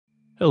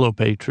Hello,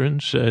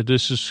 patrons.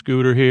 This is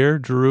Scooter here,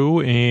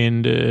 Drew,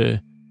 and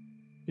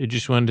I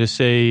just wanted to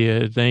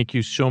say thank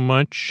you so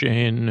much,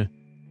 and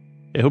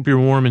I hope you're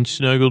warm and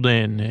snuggled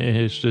in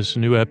as this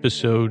new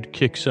episode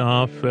kicks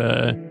off,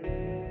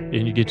 and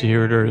you get to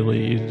hear it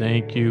early.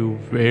 Thank you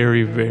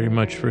very, very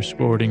much for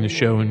supporting the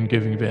show and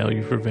giving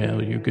value for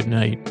value. Good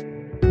night.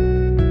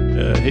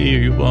 Hey,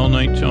 you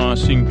all-night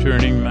tossing,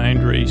 turning,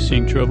 mind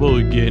racing,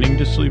 trouble getting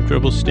to sleep,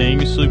 trouble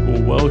staying asleep?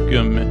 Well,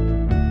 welcome.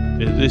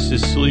 This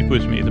is Sleep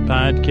With Me, the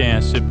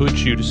podcast that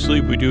puts you to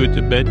sleep. We do it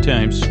the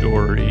bedtime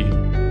story.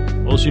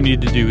 All you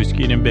need to do is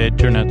get in bed,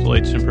 turn out the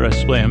lights, and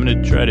press play. I'm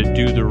going to try to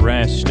do the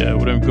rest.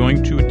 What I'm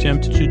going to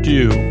attempt to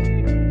do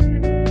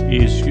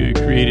is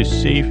create a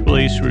safe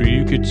place where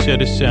you could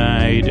set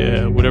aside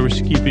whatever's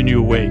keeping you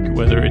awake,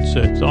 whether it's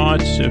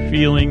thoughts,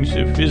 feelings,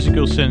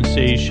 physical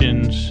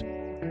sensations,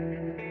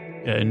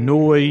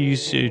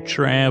 noise,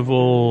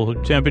 travel,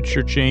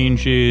 temperature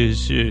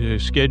changes,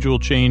 schedule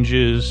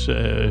changes,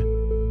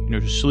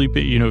 sleep,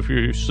 if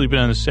you're sleeping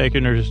on the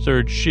second or the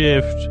third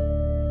shift,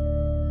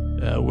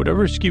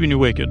 whatever's keeping you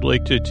awake, I'd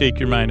like to take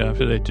your mind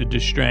off of that to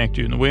distract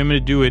you. And the way I'm going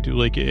to do it,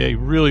 I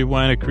really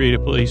want to create a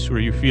place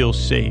where you feel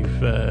safe,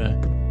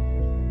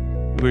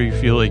 where you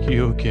feel like,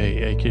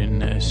 I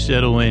can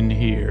settle in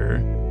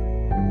here.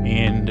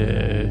 And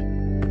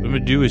what I'm going to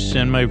do is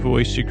send my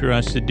voice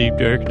across the deep,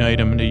 dark night.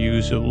 I'm going to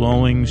use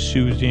lulling,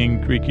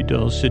 soothing, creaky,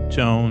 dulcet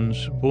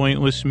tones,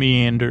 pointless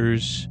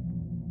meanders,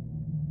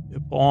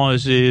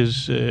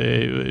 pauses,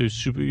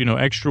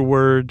 extra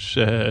words,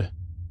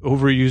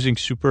 overusing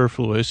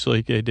superfluous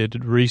like I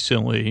did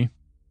recently.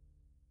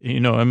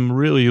 I'm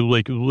really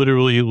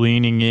literally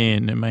leaning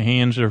in, and my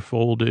hands are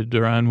folded.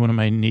 They're on one of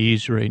my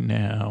knees right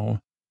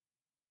now.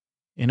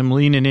 And I'm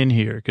leaning in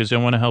here because I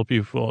want to help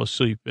you fall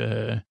asleep.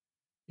 And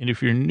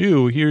if you're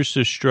new, here's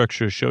the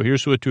structure of the show.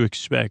 Here's what to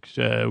expect.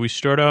 We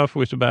start off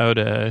with about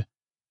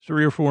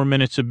 3 or 4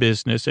 minutes of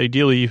business,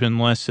 ideally even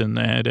less than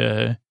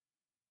that.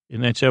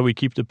 And that's how we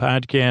keep the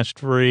podcast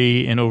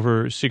free and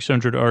over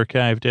 600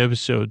 archived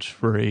episodes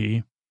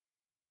free,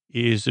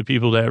 is the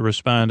people that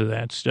respond to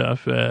that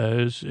stuff.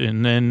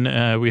 And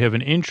then we have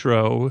an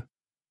intro,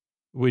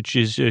 which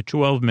is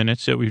 12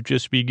 minutes that we've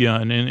just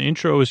begun. And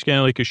intro is kind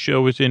of like a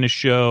show within a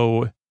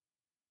show,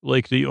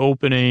 like the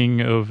opening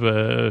of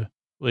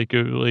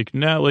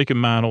not like a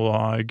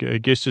monologue. I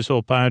guess this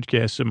whole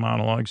podcast is a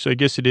monologue. So I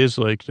guess it is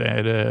like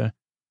that.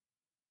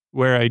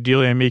 Where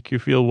ideally I make you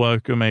feel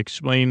welcome. I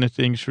explain the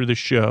things for the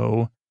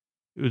show.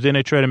 Then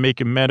I try to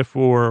make a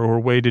metaphor or a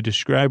way to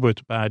describe what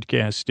the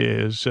podcast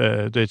is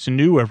that's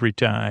new every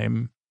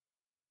time.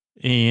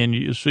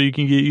 And so you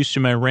can get used to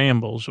my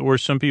rambles. Or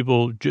some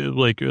people,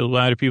 like a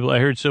lot of people, I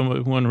heard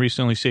someone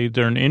recently say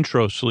they're an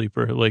intro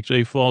sleeper. Like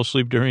they fall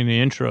asleep during the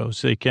intros.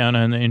 They count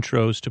on the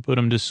intros to put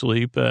them to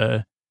sleep.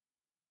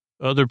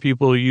 Other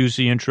people use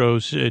the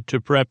intros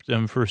to prep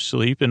them for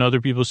sleep, and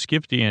other people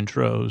skip the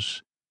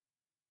intros.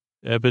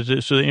 So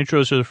the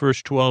intros are the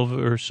first 12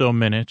 or so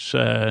minutes.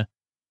 And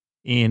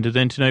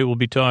then tonight we'll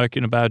be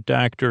talking about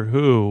Doctor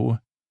Who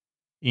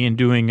and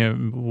doing a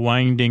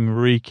winding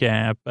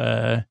recap.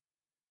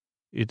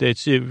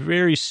 That's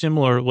very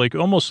similar,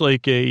 almost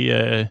like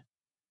if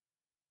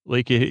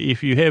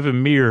you have a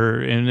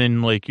mirror and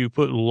then you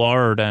put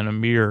lard on a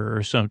mirror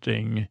or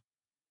something.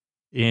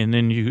 And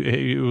then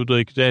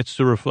that's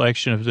the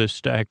reflection of this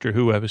Doctor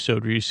Who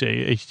episode where you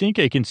say, I think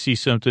I can see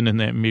something in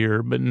that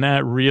mirror, but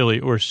not really,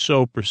 or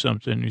soap or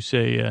something. You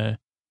say,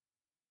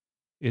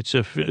 it's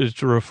a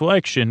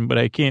reflection, but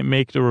I can't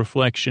make the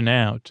reflection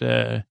out.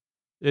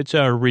 That's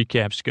how our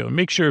recaps go.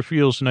 Make sure it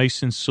feels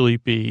nice and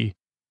sleepy,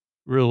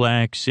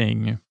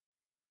 relaxing,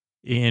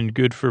 and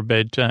good for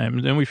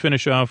bedtime. Then we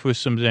finish off with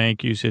some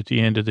thank yous at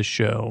the end of the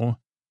show.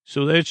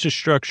 So that's the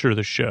structure of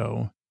the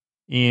show.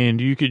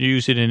 And you could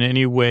use it in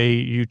any way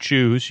you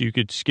choose. You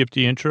could skip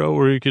the intro,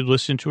 or you could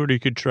listen to it, or you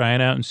could try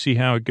it out and see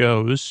how it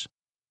goes.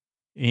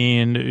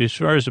 And as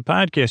far as the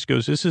podcast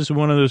goes, this is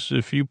one of those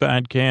few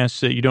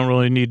podcasts that you don't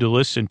really need to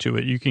listen to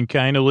it. You can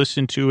kind of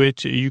listen to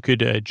it. You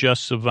could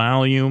adjust the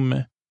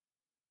volume.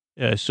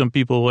 Some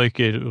people like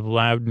it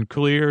loud and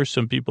clear.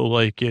 Some people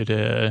like it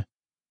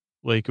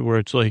where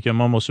it's like I'm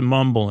almost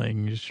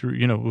mumbling, just,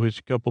 with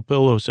a couple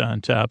pillows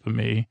on top of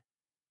me.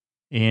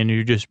 And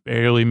you're just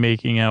barely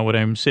making out what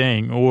I'm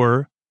saying.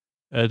 Or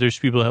there's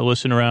people that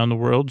listen around the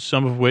world,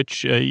 some of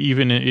which,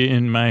 even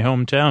in my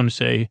hometown,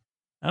 say,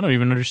 I don't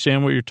even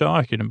understand what you're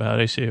talking about.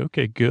 I say,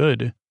 okay,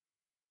 good.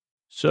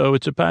 So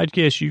it's a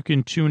podcast you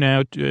can tune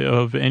out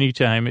of any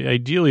time.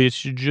 Ideally,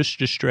 it's just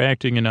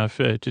distracting enough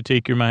to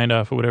take your mind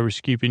off of whatever's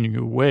keeping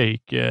you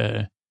awake.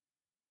 And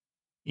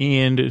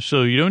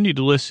so you don't need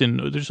to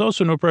listen. There's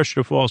also no pressure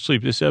to fall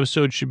asleep. This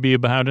episode should be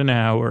about an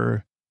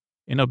hour.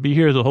 And I'll be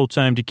here the whole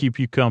time to keep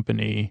you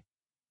company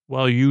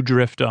while you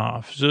drift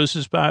off. So this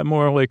is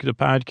more like the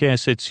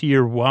podcast that's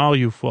here while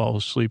you fall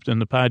asleep than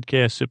the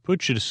podcast that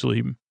puts you to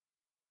sleep.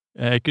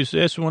 Because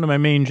that's one of my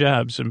main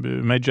jobs.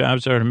 My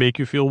jobs are to make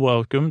you feel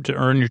welcome, to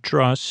earn your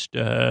trust,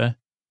 and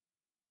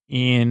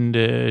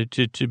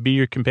to be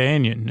your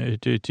companion,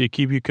 to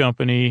keep you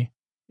company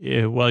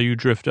while you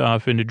drift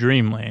off into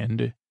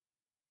dreamland.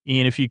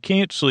 And if you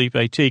can't sleep,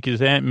 I take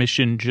that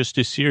mission just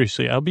as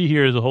seriously. I'll be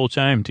here the whole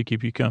time to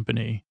keep you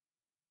company.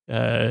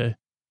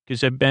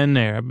 Because I've been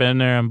there. I've been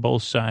there on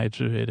both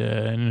sides of it,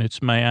 and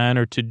it's my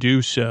honor to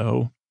do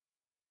so.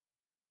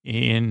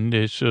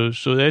 And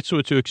so that's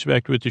what to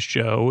expect with the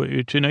show.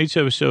 Tonight's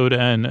episode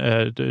on,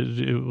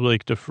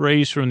 the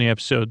phrase from the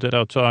episode that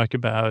I'll talk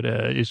about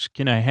is,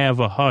 can I have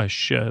a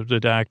hush? The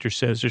doctor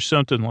says, or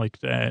something like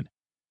that.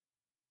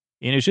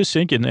 And I was just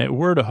thinking that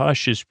word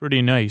hush is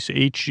pretty nice,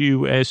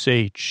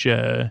 H-U-S-H.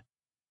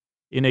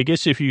 And I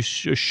guess if you're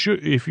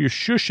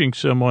shushing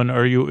someone,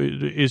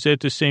 is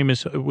that the same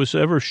as, was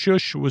ever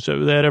shush? Was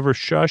that ever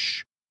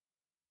shush?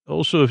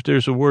 Also, if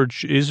there's a word,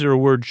 is there a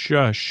word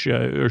shush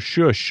or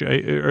shush?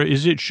 Or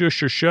is it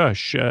shush or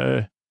shush?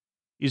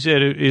 Is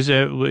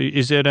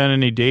that on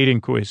any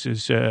dating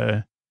quizzes?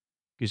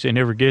 Because I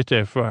never get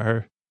that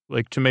far.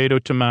 Like tomato,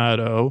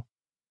 tomato,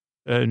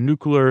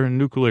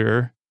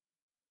 nuclear,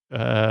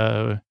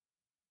 potato,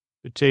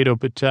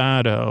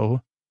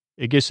 potato.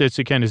 I guess that's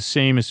the kind of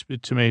same as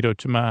tomato,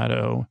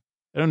 tomato.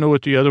 I don't know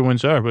what the other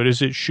ones are, but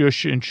is it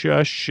shush and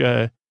shush?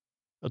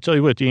 I'll tell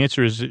you what, the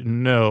answer is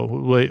no.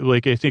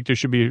 Like I think there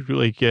should be,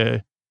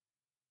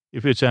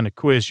 if it's on a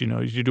quiz,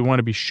 you don't want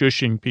to be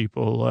shushing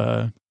people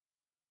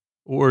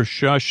or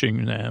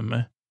shushing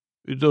them.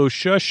 Though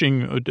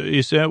shushing,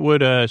 is that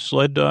what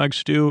sled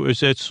dogs do? Or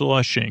is that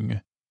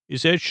slushing?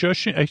 Is that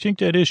shushing? I think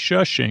that is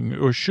shushing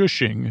or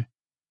shushing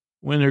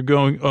when they're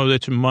going, oh,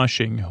 that's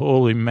mushing.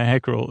 Holy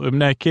mackerel. I'm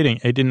not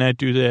kidding. I did not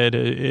do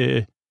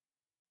that.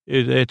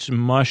 That's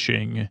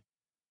mushing.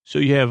 So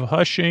you have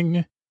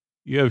hushing,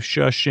 you have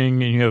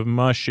shushing, and you have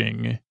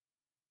mushing.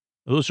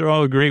 Those are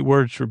all great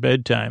words for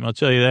bedtime. I'll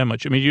tell you that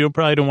much. I mean, you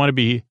probably don't want to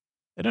be,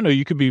 I don't know,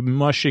 you could be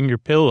mushing your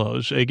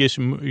pillows. I guess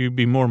you'd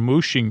be more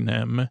mooshing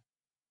them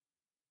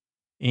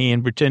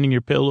and pretending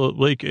your pillow,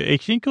 I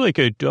think like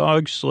a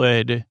dog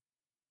sled,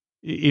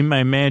 in my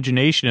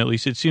imagination at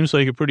least, it seems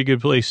like a pretty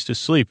good place to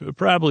sleep. It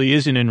probably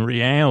isn't in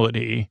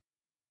reality,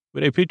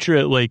 but I picture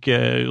it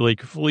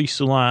like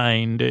fleece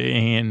lined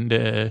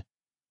and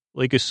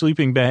like a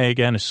sleeping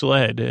bag on a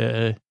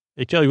sled.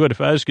 I tell you what,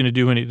 if I was going to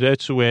do any,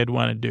 that's the way I'd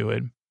want to do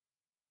it.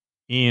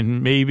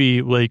 And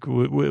maybe like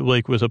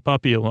with a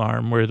puppy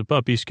alarm where the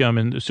puppies come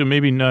in. So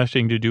maybe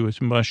nothing to do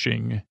with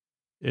mushing,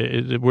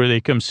 where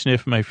they come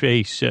sniff my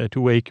face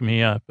to wake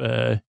me up.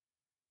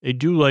 I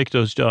do like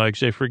those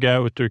dogs. I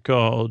forgot what they're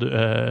called.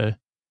 The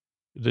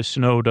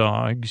snow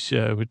dogs,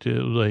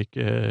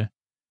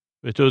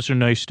 but those are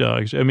nice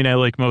dogs. I mean, I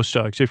like most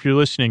dogs. If you're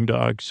listening,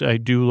 dogs, I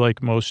do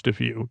like most of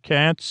you.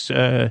 Cats,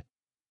 I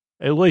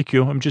like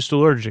you. I'm just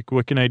allergic.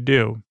 What can I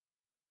do?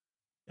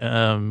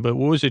 But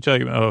what was I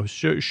talking about? Oh,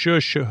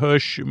 shush,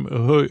 hush,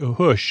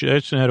 hush.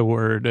 That's not a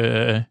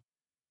word.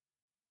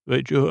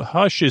 But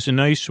hush is a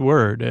nice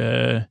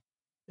word.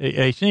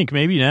 I think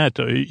maybe not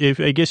though.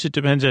 I guess it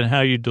depends on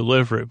how you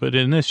deliver it. But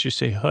in this, you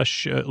say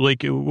hush.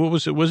 What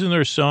was it? Wasn't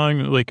there a song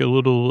like a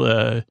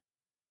little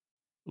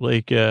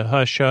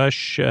hush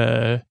hush?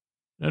 I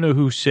don't know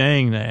who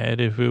sang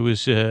that. If it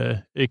was,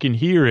 I can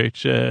hear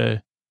it.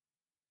 It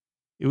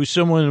was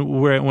someone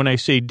where when I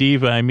say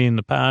diva, I mean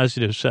the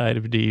positive side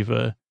of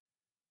diva.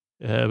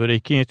 But I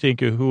can't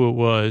think of who it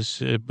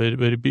was.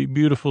 But a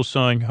beautiful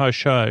song,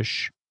 Hush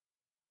Hush.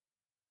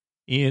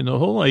 And the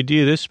whole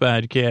idea of this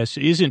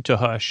podcast isn't to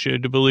hush,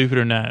 to believe it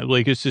or not.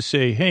 Like, it's to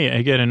say, hey,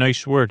 I got a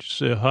nice word.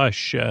 It's a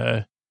hush.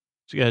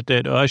 It's got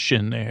that hush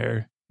in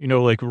there.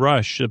 Like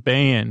Rush, the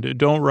band.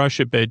 Don't rush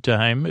at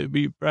bedtime.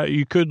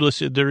 You could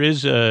listen. There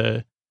is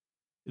a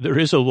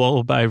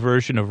lullaby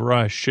version of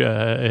Rush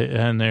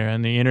on there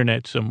on the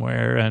internet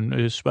somewhere on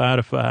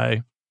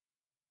Spotify.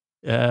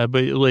 But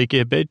like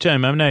at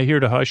bedtime, I'm not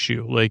here to hush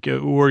you,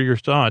 or your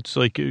thoughts,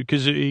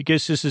 because I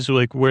guess this is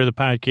like where the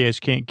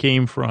podcast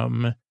came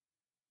from.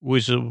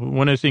 Was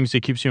one of the things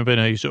that keeps me up at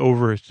night is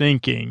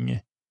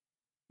overthinking.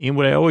 And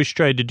what I always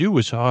tried to do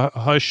was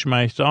hush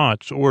my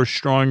thoughts or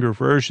stronger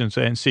versions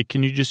and say,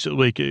 can you just,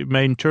 my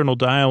internal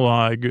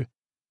dialogue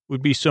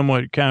would be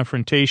somewhat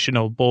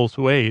confrontational both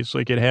ways.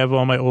 Like, I'd have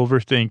all my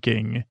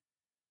overthinking.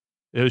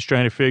 I was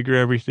trying to figure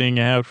everything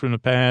out from the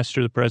past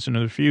or the present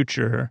or the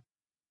future.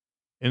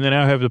 And then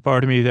I'll have the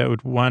part of me that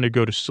would want to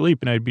go to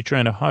sleep, and I'd be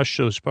trying to hush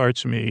those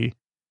parts of me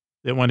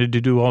that wanted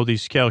to do all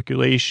these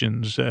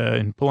calculations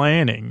and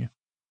planning.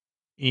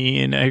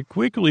 And I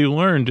quickly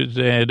learned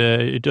that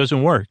it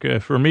doesn't work,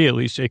 for me at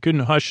least. I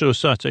couldn't hush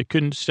those thoughts. I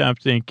couldn't stop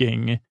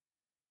thinking.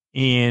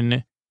 And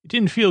it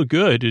didn't feel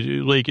good.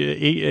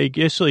 I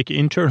guess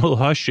internal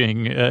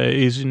hushing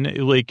is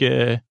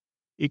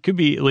it could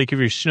be like if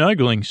you're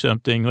snuggling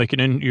something, like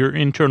your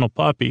internal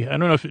puppy. I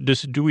don't know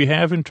do we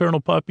have internal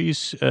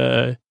puppies?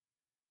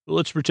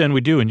 Let's pretend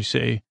we do. And you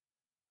say,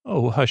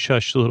 oh, hush,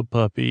 hush, little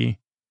puppy.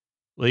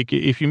 Like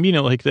if you mean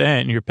it like that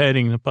and you're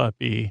petting the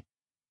puppy,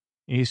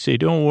 and you say,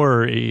 don't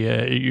worry,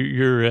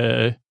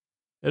 I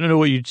don't know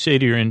what you'd say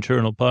to your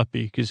internal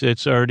puppy, because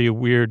that's already a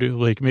weird,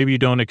 maybe you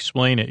don't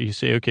explain it. You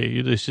say,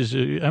 okay,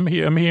 I'm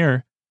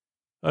here.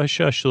 Hush,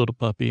 hush, little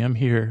puppy, I'm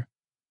here.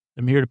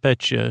 I'm here to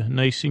pet you,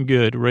 nice and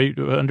good, right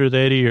under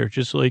that ear,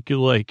 just like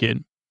you like it.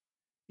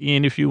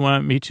 And if you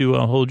want me to,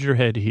 I'll hold your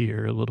head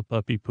here, little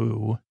puppy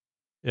poo.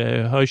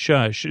 Hush,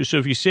 hush. So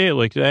if you say it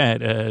like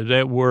that,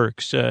 that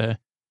works. But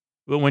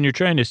when you're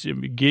trying to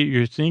get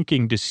your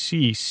thinking to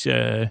cease,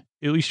 at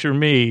least for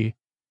me,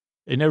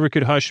 I never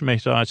could hush my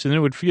thoughts. And then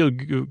it would feel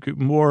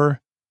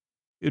more,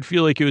 it would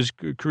feel like it was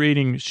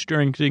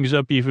stirring things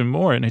up even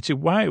more. And I'd say,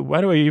 why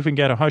do I even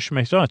got to hush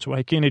my thoughts?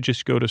 Why can't I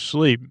just go to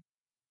sleep?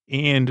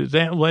 And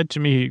that led to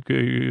me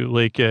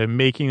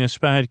making this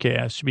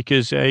podcast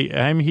because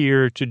I'm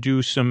here to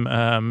do some,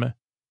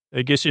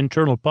 I guess,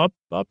 internal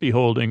puppy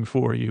holding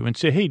for you and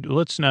say, hey,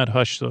 let's not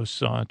hush those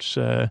thoughts.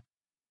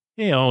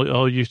 Hey,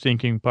 all you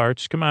thinking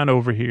parts, come on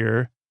over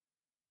here.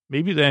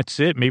 Maybe that's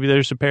it. Maybe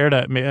there's a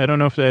paradox. I don't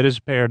know if that is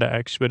a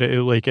paradox, but I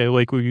like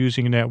we're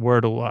using that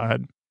word a lot.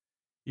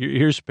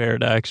 Here's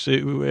paradox.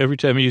 Every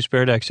time I use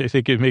paradox, I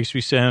think it makes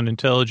me sound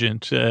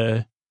intelligent.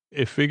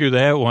 Figure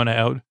that one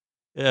out.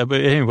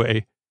 But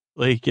anyway,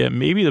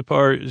 maybe the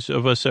parts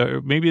of us are,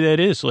 maybe that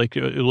is I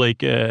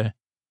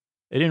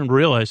didn't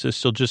realize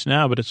this till just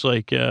now, but it's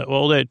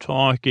all that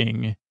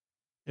talking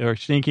or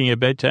thinking at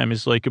bedtime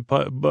is like a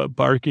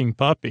barking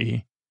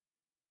puppy.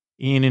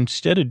 And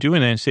instead of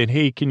doing that and saying,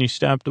 hey, can you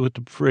stop with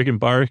the friggin'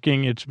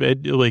 barking? It's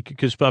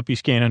because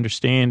puppies can't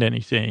understand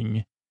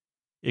anything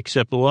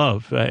except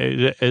love.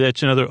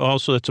 That's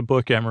a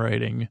book I'm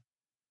writing.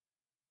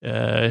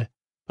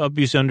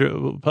 Puppies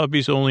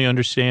only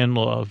understand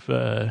love,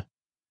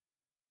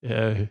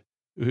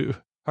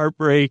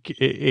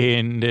 heartbreak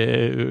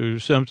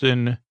and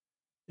something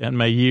on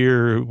my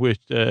ear with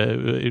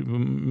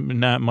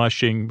not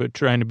mushing, but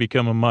trying to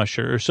become a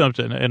musher or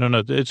something. I don't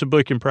know. It's a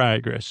book in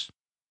progress.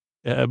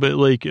 But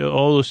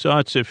all those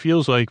thoughts, it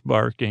feels like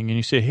barking. And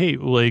you say, hey,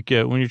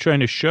 when you're trying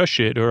to shush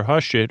it or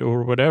hush it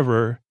or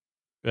whatever,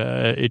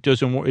 it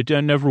doesn't work. It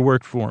never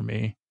worked for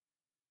me.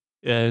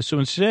 So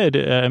instead,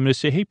 I'm going to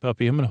say, hey,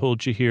 puppy, I'm going to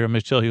hold you here. I'm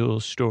going to tell you a little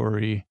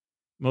story.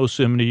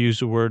 Mostly I'm going to use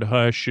the word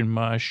hush and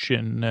mush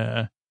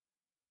and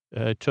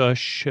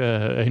tush.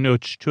 I know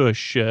it's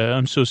tush.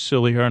 I'm so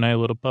silly, aren't I,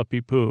 little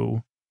puppy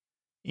poo?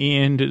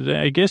 And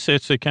I guess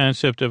that's the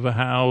concept of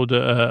how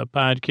the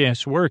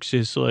podcast works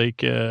is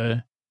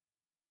a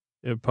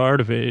part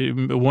of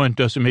it. One,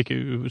 doesn't make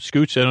it,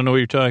 Scoots, I don't know what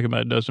you're talking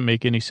about. It doesn't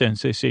make any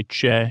sense. They say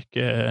check.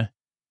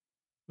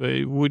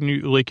 But wouldn't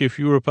you, if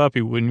you were a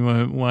puppy, wouldn't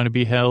you want to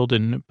be held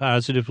and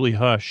positively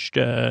hushed?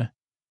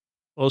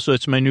 Also,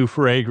 it's my new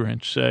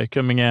fragrance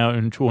coming out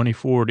in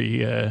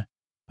 2040,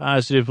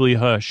 positively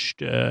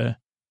hushed.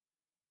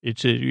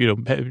 It's a,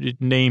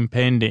 name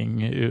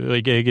pending. I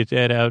get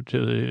that out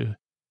to the,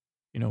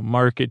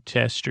 market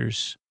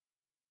testers.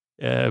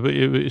 So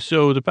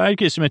the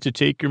podcast is meant to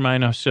take your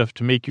mind off stuff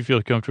to make you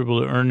feel comfortable,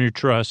 to earn your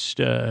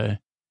trust, and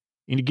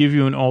to give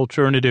you an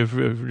alternative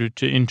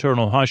to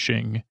internal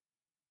hushing.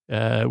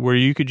 Where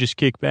you could just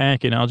kick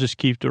back and I'll just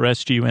keep the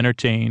rest of you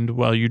entertained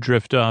while you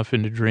drift off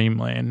into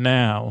dreamland.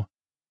 Now,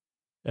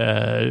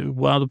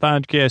 while the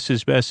podcast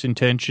is best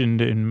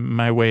intentioned in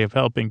my way of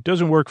helping, it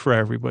doesn't work for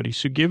everybody.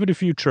 So give it a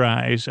few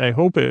tries. I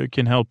hope it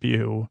can help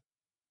you.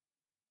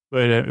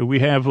 But we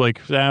have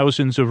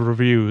thousands of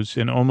reviews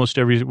and almost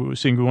every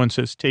single one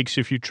says takes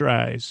a few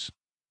tries.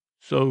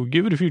 So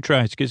give it a few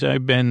tries because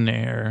I've been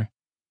there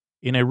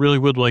and I really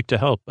would like to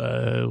help.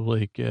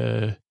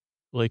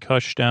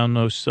 Hush down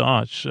those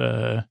thoughts.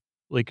 I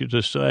can't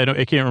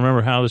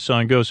remember how the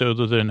song goes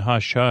other than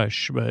hush,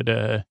 hush, but,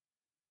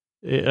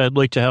 I'd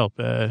like to help.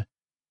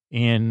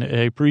 And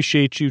I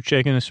appreciate you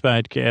checking this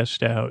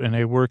podcast out. And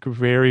I work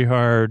very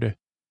hard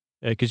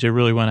because I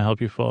really want to help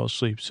you fall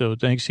asleep. So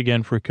thanks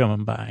again for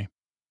coming by.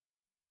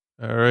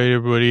 All right,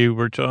 everybody.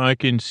 We're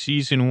talking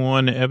season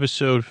 1,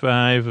 episode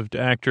 5 of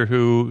Doctor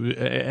Who,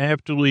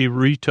 aptly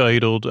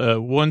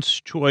retitled,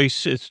 Once,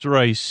 Twice,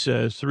 Thrice,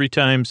 3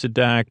 times the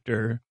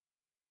Doctor.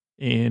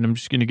 And I'm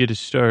just going to get it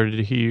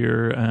started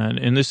here.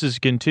 And this is a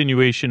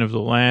continuation of the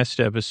last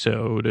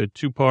episode, a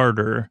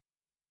 2-parter.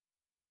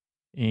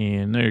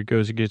 And there it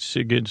goes. It gets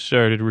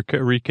started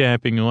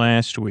recapping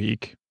last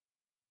week.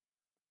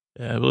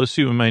 Let's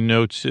see what my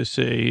notes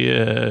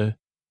say.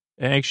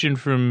 Action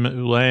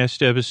from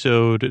last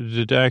episode,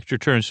 the Doctor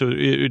turns. So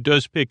it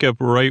does pick up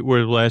right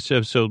where the last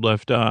episode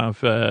left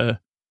off, where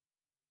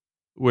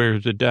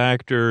the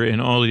Doctor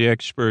and all the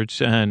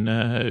experts on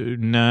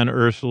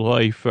non-Earth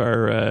life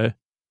are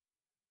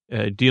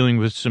dealing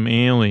with some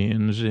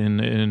aliens,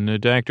 and the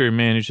Doctor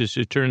manages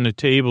to turn the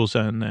tables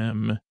on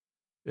them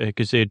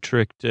because they had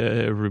tricked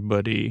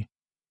everybody.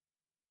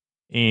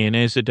 And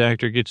as the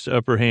Doctor gets the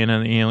upper hand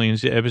on the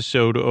aliens, the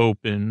episode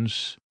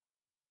opens.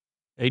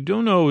 I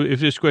don't know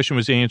if this question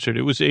was answered.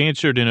 It was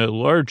answered in a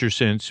larger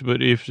sense,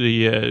 but if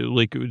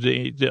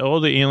all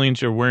the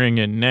aliens are wearing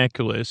a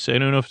necklace, I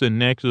don't know if the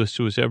necklace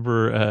was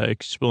ever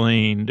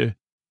explained.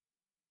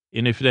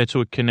 And if that's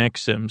what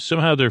connects them,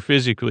 somehow they're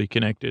physically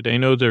connected. I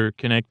know they're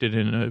connected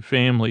in a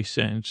family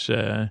sense.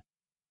 But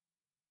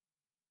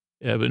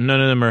none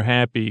of them are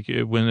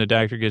happy when the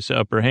Doctor gets the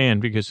upper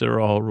hand because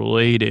they're all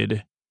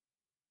related.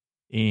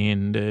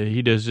 And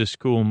he does this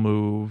cool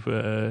move.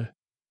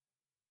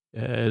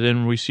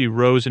 Then we see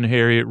Rose and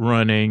Harriet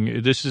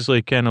running. This is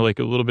like kind of like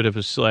a little bit of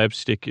a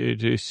slapstick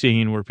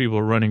scene where people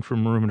are running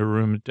from room to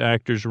room. The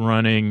doctor's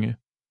running.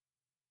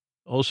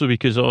 Also,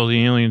 because all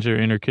the aliens are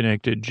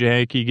interconnected,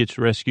 Jackie gets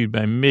rescued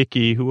by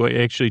Mickey, who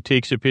actually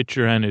takes a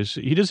picture on his.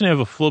 He doesn't have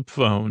a flip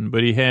phone,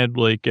 but he had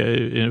like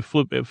a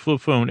flip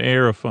phone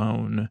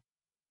Aerophone,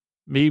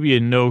 maybe a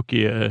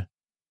Nokia,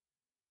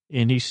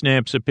 and he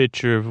snaps a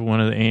picture of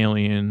one of the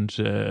aliens.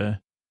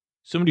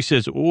 Somebody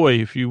says, "Oi,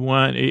 if you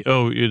want."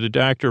 The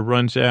doctor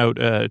runs out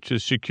to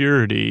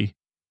security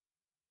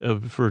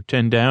for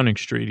 10 Downing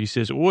Street. He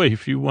says, "Oi,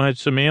 if you want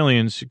some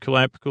aliens,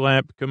 clap,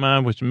 come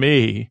on with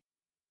me."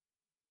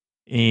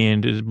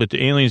 But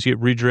the aliens get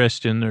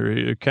redressed in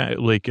their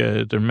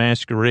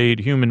their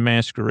human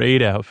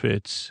masquerade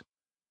outfits.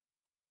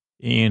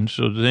 And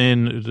so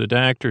then the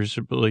doctors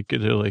are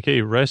they're like,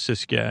 "Hey, arrest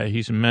this guy.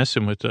 He's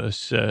messing with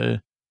us."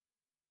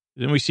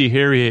 Then we see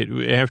Harriet,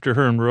 after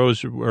her and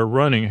Rose are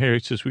running.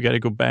 Harriet says, "We got to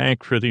go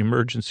back for the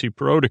emergency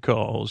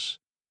protocols."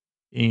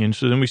 And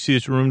so then we see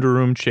this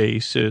room-to-room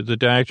chase. The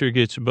doctor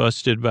gets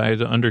busted by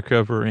the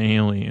undercover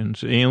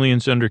aliens.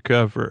 Aliens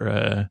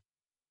undercover.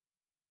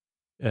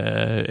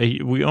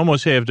 We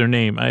almost have their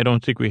name. I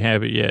don't think we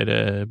have it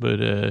yet,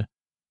 but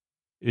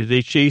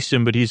they chase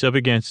him, but he's up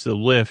against the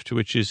lift,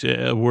 which is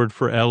a word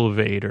for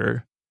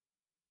elevator.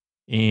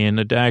 And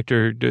the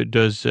doctor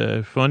does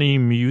funny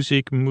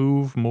music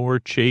move, more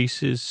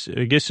chases.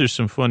 I guess there's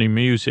some funny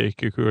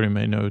music, according to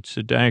my notes.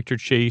 The doctor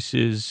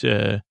chases,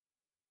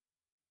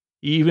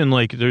 even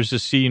like there's a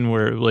scene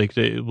where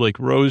like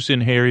Rose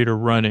and Harriet are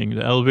running.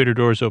 The elevator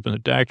doors open. The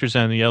doctor's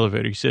on the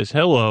elevator. He says,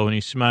 "Hello," and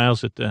he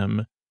smiles at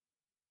them.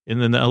 And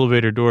then the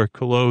elevator door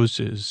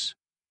closes.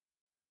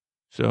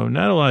 So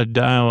not a lot of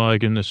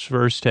dialogue in this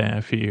first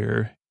half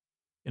here.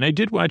 And I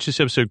did watch this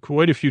episode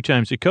quite a few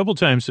times. A couple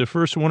times, the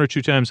first one or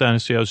two times,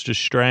 honestly, I was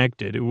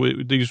distracted. It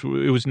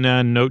was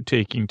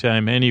non-note-taking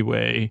time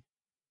anyway.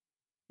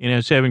 And I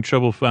was having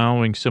trouble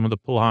following some of the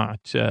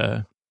plot.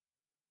 But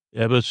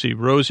let's see.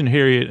 Rose and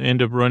Harriet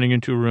end up running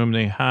into a room.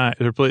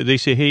 They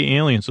say, "Hey,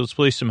 aliens, let's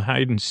play some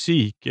hide and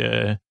seek."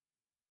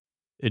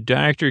 The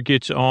doctor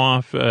gets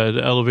off the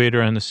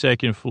elevator on the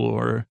second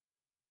floor.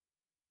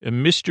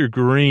 Mr.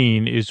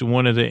 Green is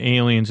one of the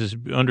aliens, is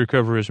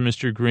undercover as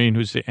Mr. Green,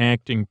 who's the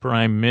acting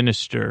prime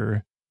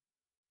minister,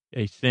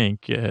 I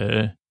think.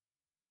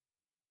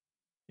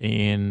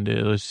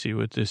 Let's see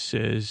what this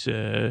says.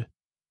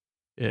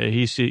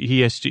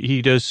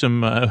 He does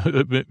some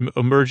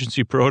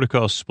emergency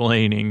protocol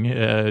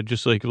splaining,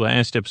 just like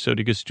last episode.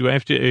 He goes, "Do I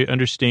have to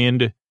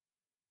understand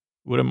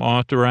what I'm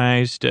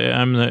authorized?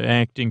 I'm the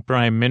acting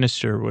prime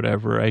minister or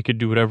whatever. I could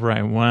do whatever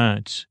I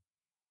want."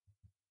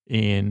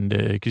 And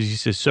because he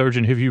says,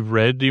 "Sergeant, have you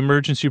read the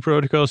emergency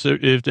protocols?"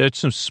 If that's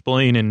some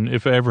splaining,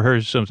 if I ever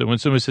heard something, when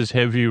someone says,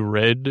 "Have you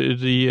read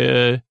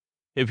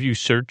have you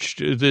searched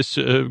this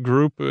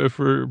group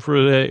for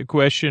that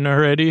question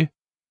already?"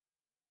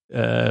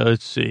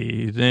 Let's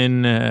see.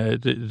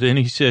 Then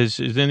he says,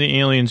 then the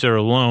aliens are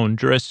alone,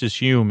 dressed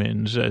as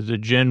humans, the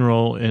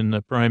general and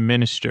the prime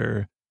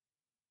minister.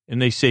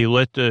 And they say,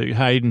 "Let the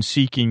hide and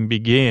seeking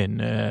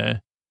begin."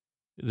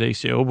 They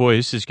say, "Oh boy,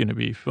 this is going to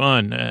be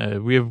fun.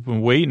 We have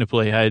been waiting to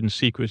play hide and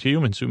seek with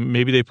humans. So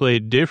maybe they play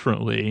it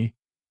differently."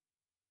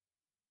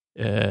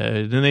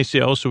 Then they say,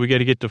 "Also, we got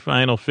to get the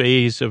final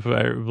phase of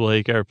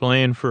our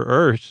plan for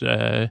Earth."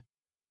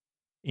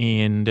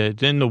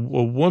 Then a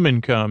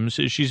woman comes.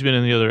 She's been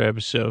in the other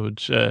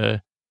episodes.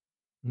 I'm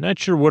not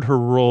sure what her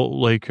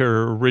role,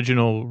 her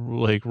original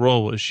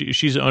role was.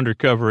 She's an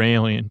undercover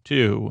alien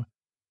too.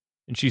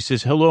 And she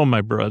says, "Hello,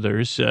 my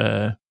brothers."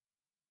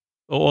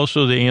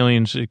 Also, the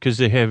aliens, because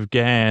they have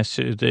gas,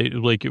 they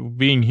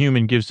being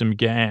human gives them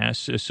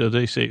gas. So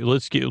they say,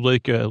 "Let's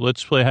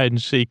let's play hide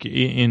and seek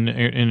in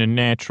a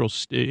natural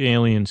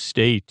alien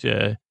state,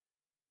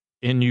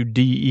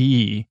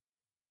 NUDE."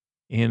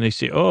 And they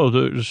say, "Oh,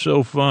 they're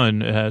so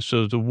fun."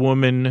 So the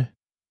woman,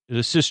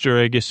 the sister,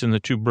 I guess, and the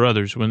two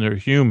brothers, when they're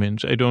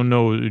humans, I don't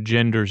know the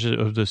genders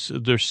of this.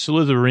 They're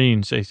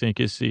Slytherines, I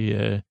think, is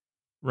the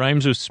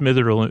rhymes with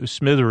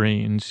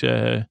smithereens.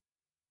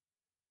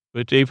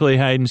 But they play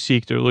hide and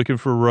seek. They're looking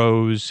for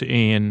Rose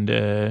and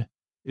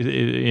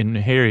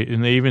Harriet.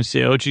 And they even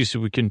say, "Oh, geez,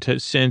 we can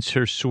sense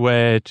her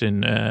sweat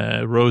and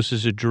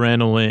Rose's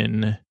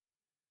adrenaline."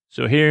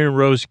 So Harriet and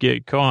Rose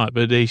get caught,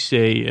 but they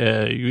say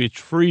it's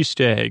freeze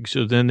tag.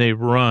 So then they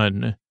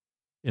run.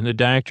 And the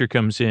doctor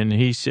comes in. And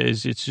he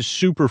says, "It's a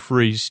super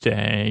freeze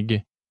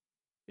tag.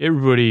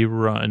 Everybody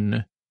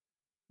run."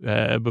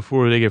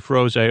 Before they get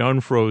froze, I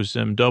unfroze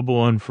them,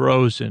 double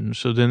unfrozen.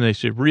 So then they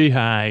say,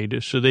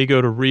 "Rehide." So they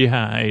go to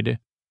rehide.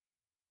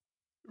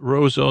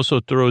 Rose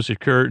also throws a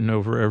curtain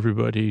over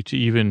everybody to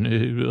even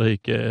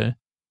and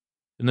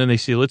then they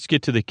say, "Let's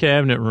get to the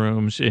cabinet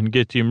rooms and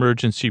get the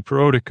emergency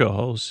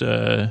protocols."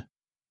 And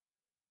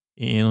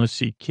let's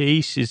see,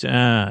 case is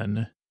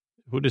on.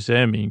 What does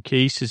that mean?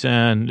 Case is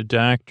on the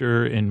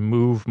doctor and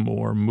move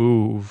more,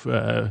 move.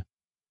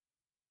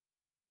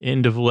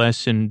 End of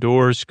lesson,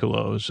 doors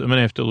close. I'm going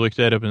to have to look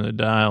that up in the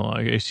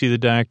dialogue. I see the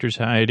doctor's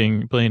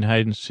playing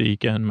hide and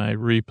seek on my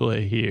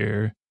replay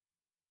here.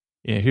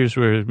 Yeah, here's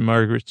where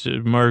Margaret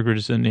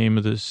is the name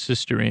of the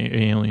sister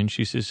alien.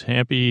 She says,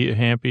 happy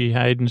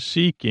hide and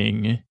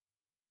seeking.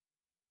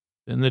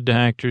 Then the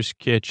doctors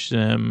catch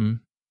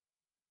them.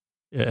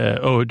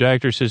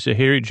 Doctor says,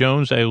 Harry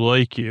Jones, I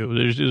like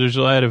you. There's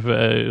a lot of,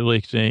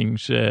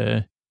 things.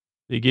 They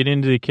get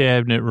into the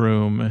cabinet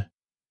room.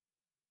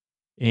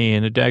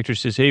 And the doctor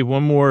says, hey,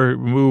 one more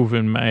move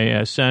and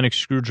my sonic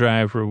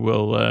screwdriver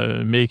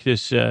will make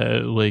this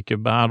like a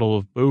bottle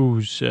of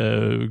booze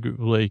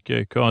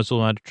cause a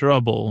lot of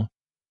trouble.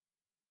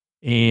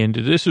 And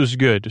this was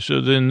good.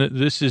 So then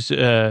this is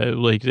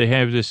they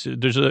have this.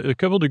 There's a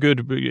couple of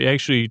good,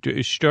 actually,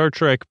 Star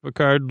Trek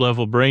Picard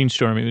level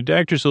brainstorming. The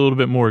doctor's a little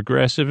bit more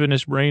aggressive in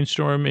his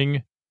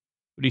brainstorming.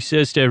 But he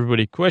says to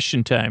everybody,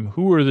 question time,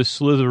 who are the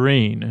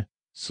Slytherin?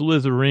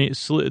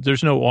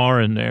 There's no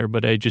R in there,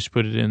 but I just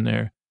put it in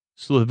there.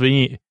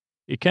 Slovene.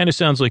 It kind of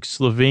sounds like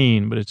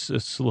Slovene, but it's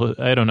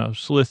I don't know,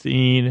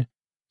 Slithine.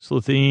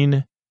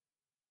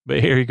 But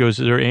Harry goes,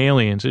 they're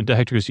aliens. And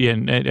Doctor goes, yeah,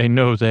 I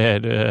know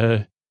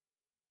that.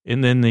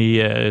 And then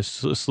the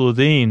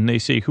Slovene, they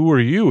say, who are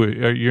you?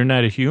 You're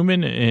not a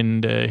human?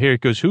 And Harry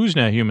goes, who's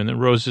not human? And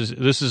Rose says,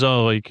 this is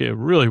all like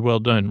really well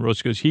done.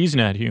 Rose goes, he's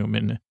not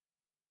human.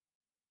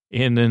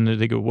 And then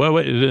they go, well,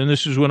 and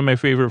this is one of my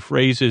favorite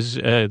phrases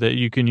that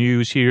you can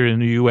use here in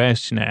the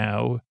U.S.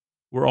 now.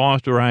 We're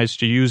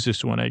authorized to use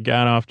this one. I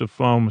got off the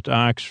phone with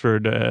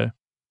Oxford.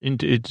 And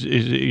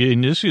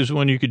this is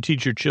one you could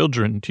teach your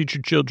children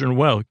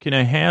well. Can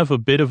I have a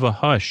bit of a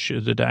hush,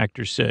 the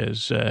doctor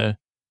says.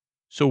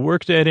 So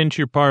work that into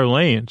your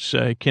parlance.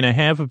 Can I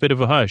have a bit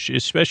of a hush,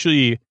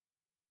 especially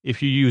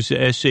if you use the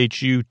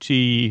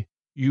SHUTUP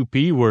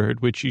word,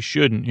 which you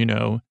shouldn't,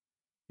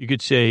 You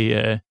could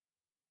say,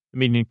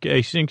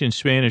 I think in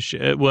Spanish,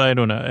 I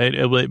don't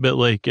know,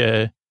 but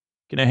can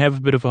I have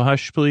a bit of a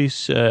hush,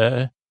 please?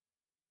 And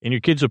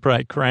your kids will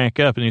probably crack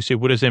up and you say,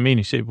 what does that mean?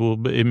 You say, well,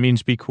 it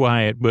means be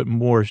quiet, but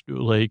more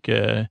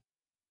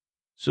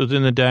so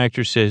then the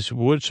doctor says,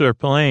 what's our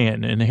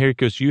plan? And Harry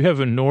goes, you have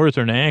a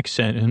northern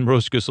accent. And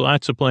Rose goes,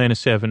 lots of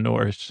planets have a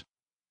north.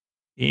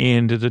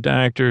 And the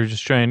doctor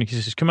is he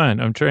says, come on,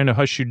 I'm trying to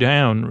hush you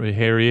down,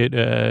 Harriet.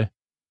 And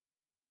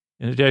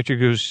the doctor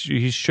goes,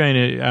 he's trying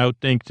to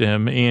outthink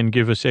them and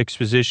give us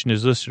exposition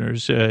as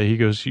listeners. He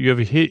goes, you have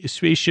a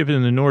spaceship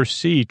in the North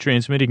Sea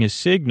transmitting a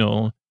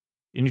signal,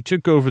 and you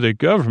took over the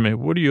government.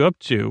 What are you up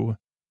to?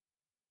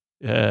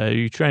 Are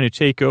you trying to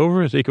take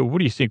over? They go, what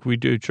do you think we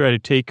do? Try to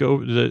take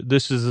over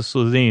this is the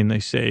Slovene. They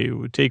say,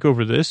 take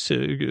over this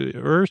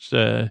Earth.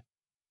 And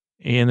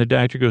the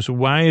doctor goes,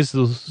 why is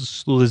the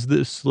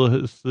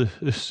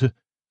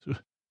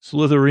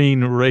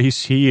Slytherin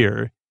race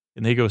here?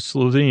 And they go,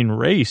 Slytherin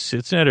race?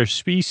 It's not our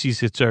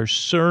species, it's our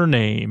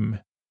surname.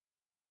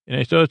 And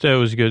I thought that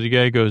was good. The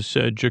guy goes,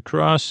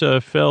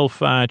 Jacrossa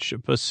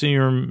Felfach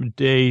Pasirm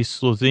de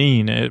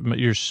Slovene at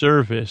your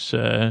service.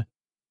 And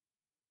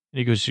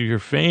he goes, your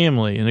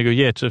family. And they go,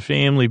 yeah, it's a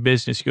family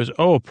business. He goes,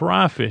 oh, a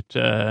profit.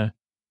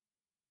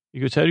 He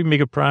goes, how do you make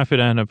a profit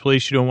on a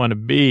place you don't want to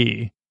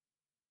be?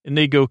 And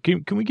they go,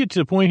 can we get to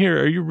the point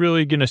here? Are you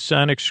really going to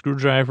sonic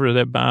screwdriver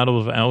that bottle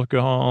of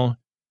alcohol?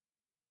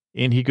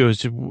 And he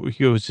goes,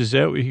 is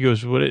that, he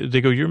goes, what?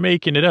 They go, you're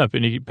making it up.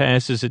 And he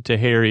passes it to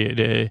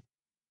Harriet.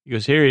 He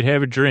goes, Harriet,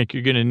 have a drink.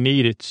 You're going to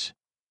need it.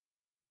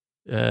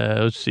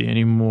 Let's see,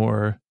 any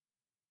more.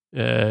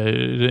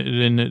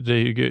 Then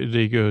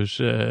they goes,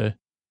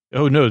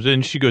 oh, no.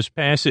 Then she goes,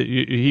 pass it.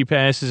 He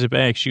passes it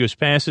back. She goes,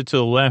 pass it to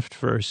the left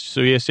first.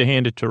 So he has to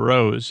hand it to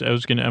Rose. I'm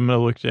going to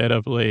look that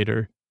up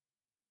later.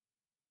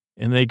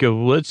 And they go,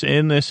 let's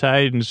end this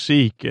hide and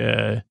seek.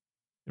 And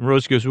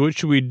Rose goes, what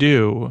should we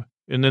do?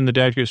 And then the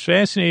doctor goes,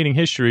 fascinating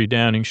history,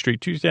 Downing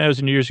Street.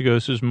 2,000 years ago,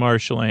 this was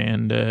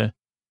marshland,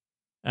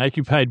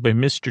 occupied by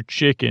Mr.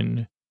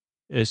 Chicken.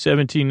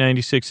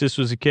 1796, this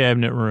was a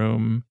cabinet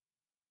room.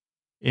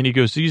 And he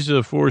goes, these are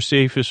the 4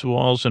 safest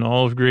walls in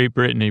all of Great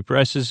Britain. He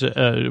presses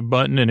a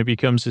button and it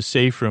becomes a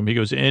safe room. He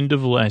goes, end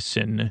of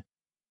lesson.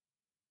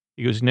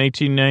 He goes,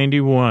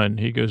 1991.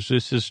 He goes,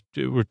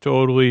 we're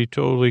totally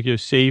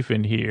safe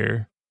in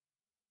here.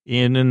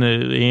 And then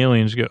the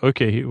aliens go,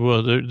 okay,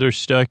 well, they're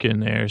stuck in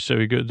there. So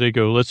they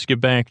go, let's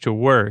get back to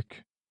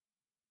work.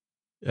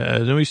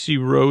 Then we see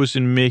Rose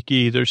and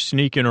Mickey. They're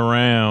sneaking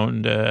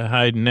around,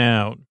 hiding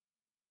out.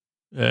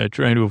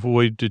 Trying to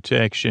avoid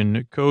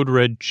detection. Code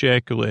red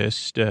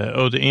checklist.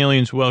 The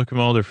aliens welcome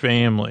all their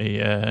family.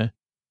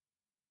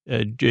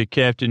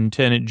 Captain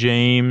Lieutenant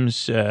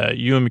James,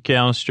 Ewan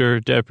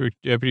McAllister,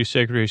 Deputy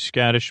Secretary of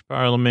Scottish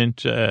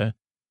Parliament,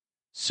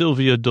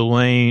 Sylvia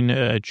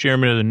Delane,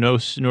 Chairman of the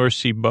North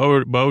Sea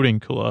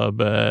Boating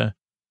Club, and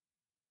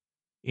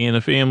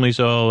the family's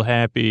all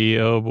happy.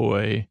 Oh,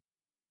 boy.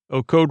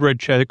 Oh, Code red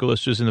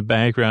checklist was in the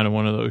background of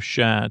one of those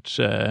shots.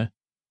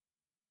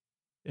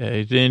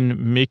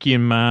 Then Mickey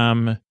and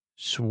Mom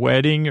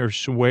sweating or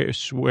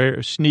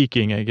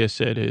sneaking, I guess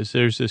that is.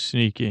 There's the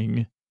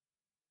sneaking.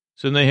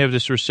 So then they have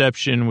this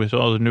reception with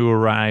all the new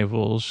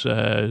arrivals.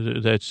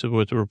 That's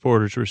what the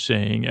reporters were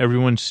saying.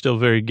 Everyone's still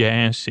very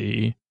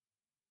gassy.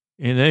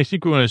 And I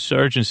think one of the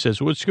sergeants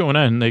says, "What's going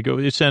on?" And they go,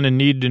 "It's on a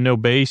need-to-know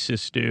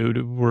basis, dude.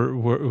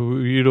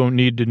 You don't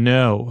need to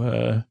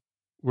know.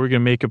 We're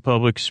going to make a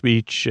public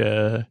speech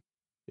to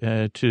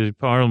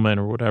Parliament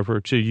or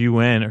whatever, to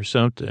UN or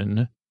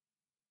something.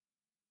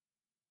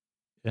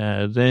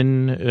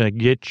 Then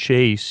get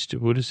chased.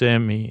 What does that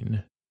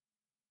mean?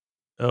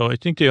 Oh, I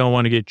think they all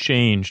want to get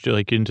changed,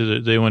 like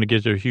they want to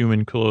get their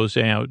human clothes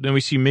out. Then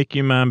we see Mickey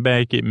and Mom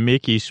back at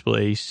Mickey's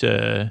place.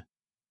 They're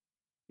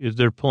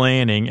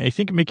planning. I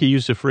think Mickey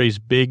used the phrase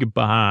big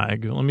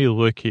bog. Let me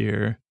look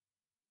here.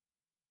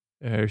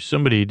 Or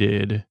somebody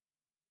did,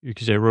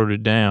 because I wrote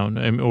it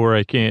down. Or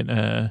I can't.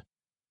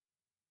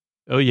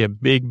 Oh, yeah,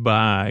 big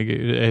bog.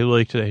 I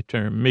liked that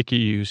term. Mickey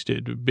used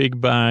it. Big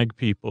bog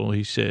people,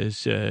 he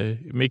says.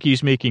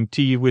 Mickey's making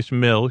tea with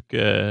milk.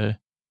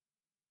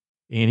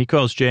 And he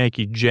calls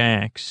Jackie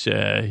Jax.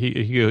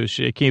 He goes,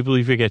 "I can't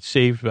believe I got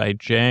saved by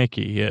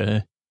Jackie."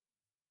 Or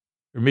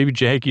maybe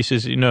Jackie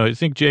says, I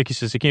think Jackie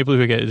says, "I can't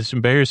believe it's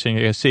embarrassing.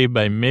 I got saved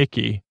by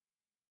Mickey."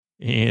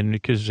 And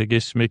because I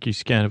guess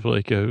Mickey's kind of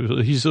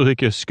he's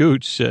like a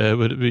Scoots,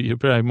 but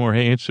probably more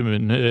handsome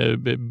and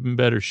in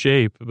better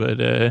shape. But,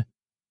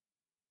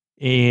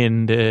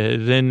 then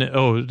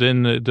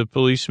the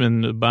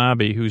policeman,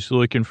 Bobby, who's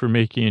looking for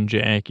Mickey and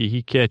Jackie,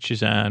 he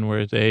catches on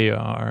where they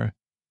are.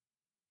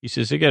 He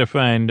says, "I got to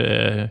find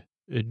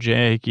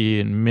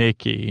Jackie and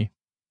Mickey."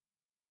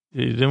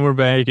 Then we're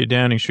back at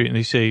Downing Street, and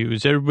they say,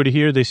 "Is everybody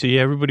here?" They say,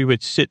 "Yeah, everybody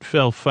but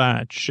Sitfell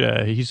Foch.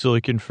 He's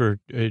looking for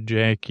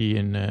Jackie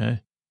and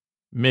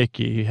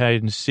Mickey,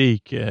 hide and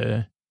seek."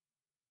 Then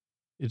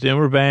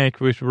we're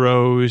back with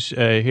Rose,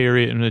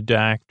 Harriet, and the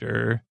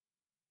doctor.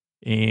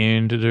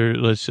 And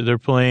they're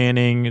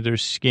planning, they're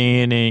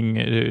scanning.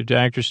 The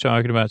doctor's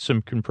talking about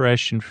some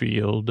compression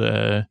field.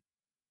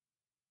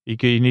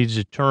 He needs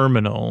a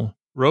terminal.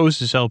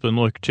 Rose is helping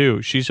look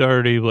too. She's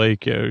already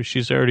like a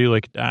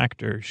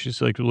doctor.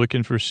 She's like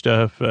looking for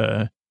stuff.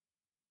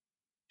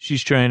 She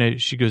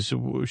goes,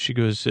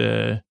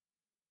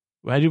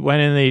 why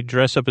didn't they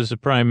dress up as the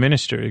prime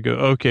minister? They go,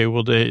 "Okay,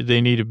 well,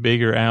 they need a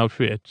bigger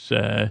outfit.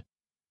 The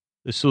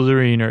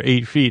Slytherin are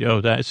 8 feet.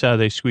 Oh, that's how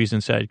they squeeze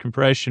inside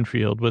compression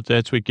field, but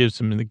that's what gives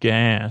them the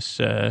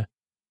gas."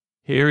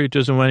 Harriet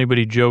doesn't want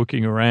anybody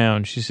joking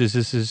around. She says,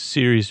 "This is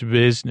serious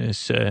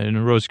business."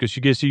 And Rose goes,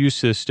 "You get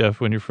used to this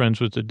stuff when you're friends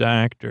with the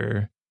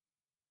doctor."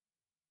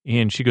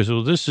 And she goes,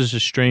 "Well, this is a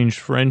strange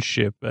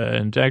friendship."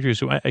 And the doctor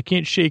goes, "Well, I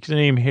can't shake the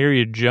name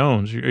Harriet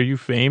Jones. Are you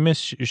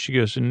famous?" She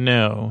goes,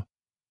 "No."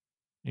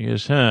 He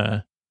goes,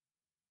 "Huh."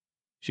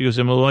 She goes,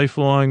 "I'm a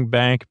lifelong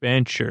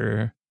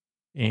backbencher.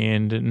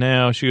 And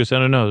now," she goes, "I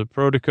don't know. The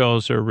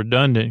protocols are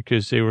redundant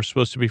because they were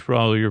supposed to be for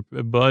all your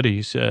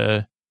buddies."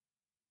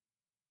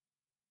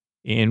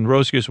 And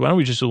Rose goes, "Why don't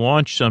we just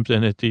launch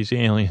something at these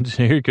aliens?"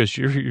 And Harry goes,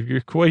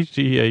 You're quite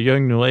the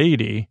young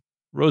lady."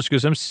 Rose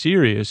goes, "I'm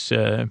serious."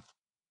 And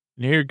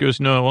Harry goes,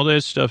 "No, all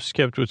that stuff's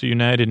kept with the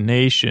United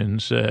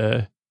Nations,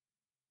 all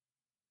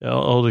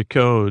the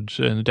codes."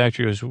 And the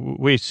doctor goes,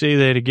 "Wait, say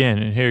that again."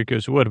 And Harry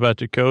goes, "What about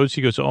the codes?"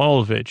 He goes, "All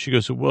of it." She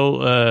goes,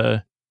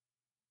 "Well,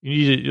 you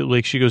need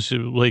to," she goes,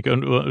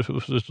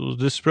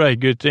 "This is probably a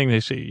good thing." They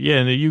say,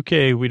 "Yeah, in the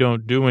UK, we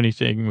don't do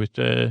anything with,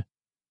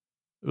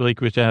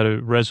 without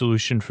a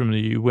resolution from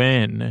the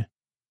UN."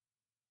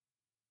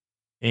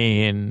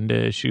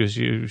 And she goes,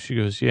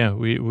 "Yeah,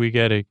 we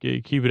got to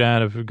keep it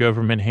out of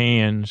government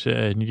hands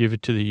and give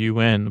it to the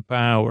UN, the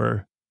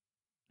power."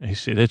 I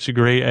say,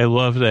 I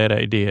love that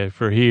idea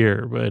for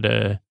here.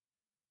 But,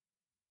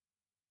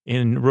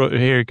 and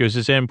Harry goes,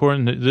 "Is that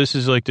important?" This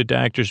is like the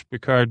doctor's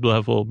Picard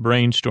level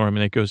brainstorming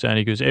that goes on.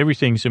 He goes,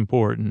 "Everything's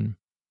important."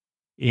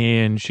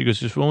 And she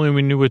goes, "If only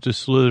we knew what the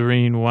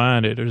Slytherin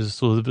wanted, or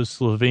the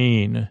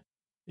Slovene."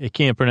 I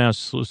can't pronounce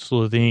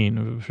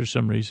Slovene for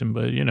some reason,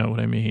 but you know what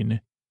I mean.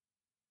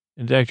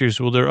 And the doctor goes,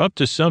 "Well, they're up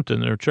to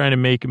something. They're trying to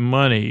make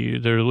money.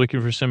 They're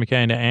looking for some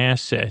kind of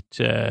asset."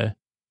 Here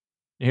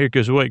it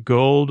goes, "What,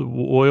 gold,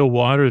 oil,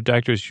 water?" The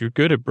doctor goes, "You're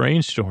good at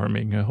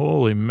brainstorming.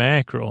 Holy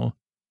mackerel.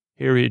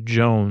 Harriet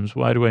Jones.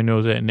 Why do I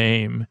know that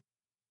name?"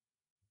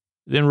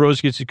 Then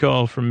Rose gets a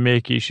call from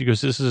Mickey. She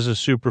goes, "This is a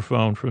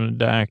superphone from the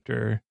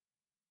doctor."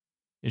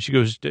 And she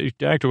goes,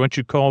 "Doctor, why don't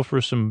you call for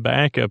some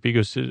backup?" He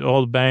goes,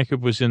 "All the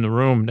backup was in the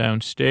room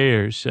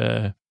downstairs."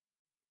 Then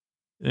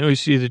we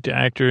see the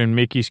doctor and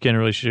Mickey's kind of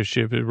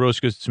relationship. Rose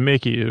goes, "It's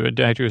Mickey." The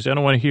doctor goes, "I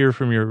don't want to hear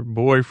from your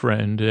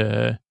boyfriend."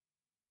 And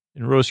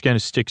Rose kind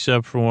of sticks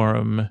up for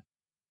him.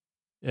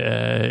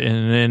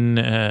 And then,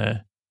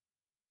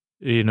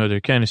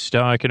 they're kind of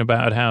talking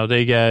about how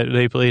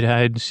they played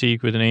hide and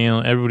seek with an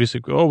alien. Everybody's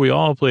like, "Oh, we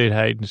all played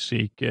hide and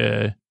seek."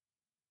 And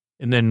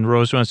then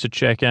Rose wants to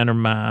check on her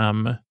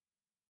mom.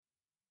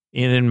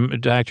 And then the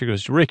doctor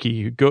goes,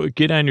 "Ricky, go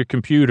get on your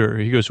computer."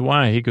 He goes,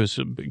 "Why?" He goes,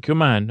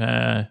 "Come on,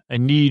 I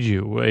need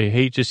you. I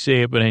hate to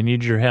say it, but I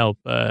need your help."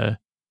 And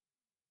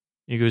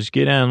He goes,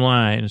 get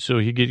online. So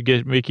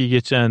Mickey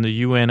gets on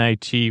the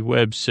UNIT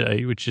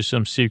website, which is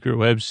some secret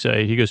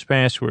website. He goes,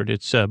 password.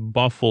 It's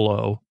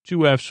Buffalo,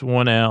 2 F's,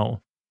 1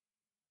 L.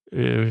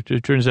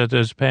 It turns out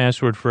there's a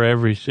password for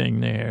everything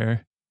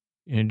there.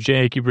 And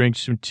Jackie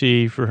brings some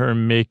tea for her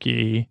and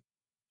Mickey.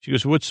 She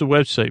goes, what's the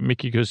website?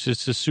 Mickey goes,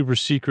 it's a super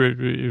secret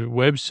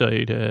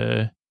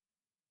website.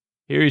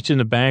 Harriet's in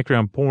the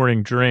background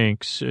pouring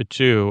drinks,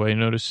 too. I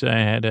noticed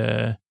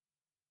that.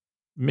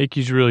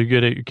 Mickey's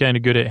really kind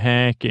of good at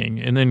hacking.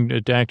 And then the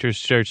doctor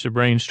starts to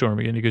brainstorm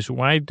again. He goes,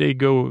 why'd they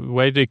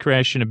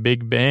crash in a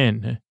Big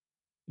Ben?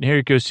 And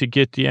Harriet goes, to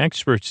get the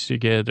experts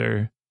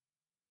together.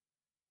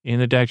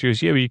 And the doctor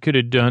goes, yeah, but you could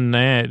have done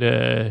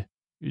that.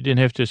 You didn't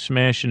have to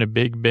smash in a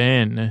Big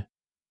Ben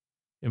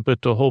and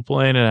put the whole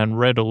planet on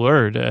red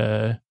alert.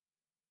 And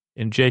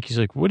Jackie's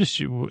like,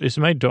 is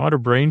my daughter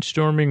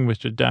brainstorming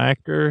with the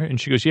doctor? And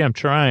she goes, yeah, I'm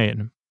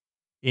trying.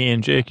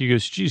 And Jackie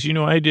goes, geez,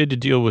 I did to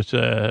deal with,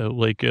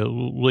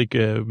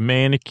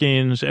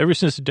 mannequins. Ever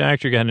since the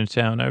doctor got in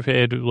town, I've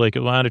had,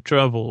 a lot of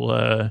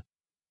trouble.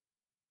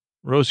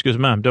 Rose goes,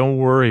 Mom, don't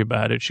worry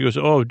about it. She goes,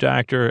 oh,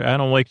 doctor, I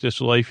don't like this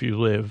life you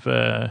live.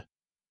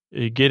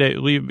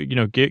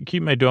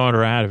 Keep my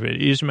daughter out of it.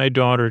 Is my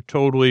daughter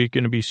totally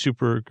going to be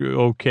super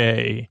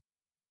okay?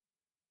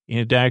 And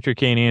the doctor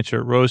can't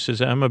answer. Rose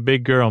says, I'm a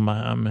big girl,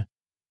 Mom.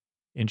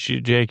 And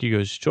Jackie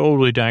goes,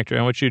 totally, doctor.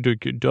 I want you to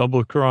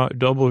double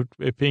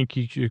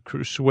pinky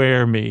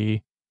swear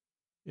me.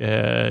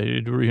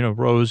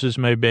 Rose is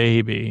my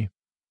baby.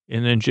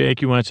 And then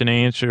Jackie wants an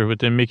answer, but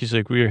then Mickey's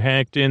like, we were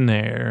hacked in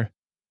there.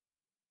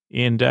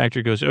 And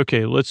doctor goes,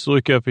 okay, let's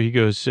look up. He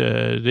goes,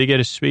 they got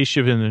a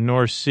spaceship in the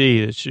North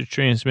Sea that's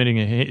transmitting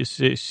a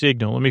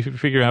signal. Let me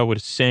figure out what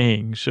it's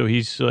saying. So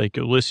he's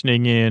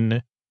listening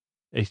in,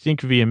 I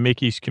think via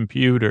Mickey's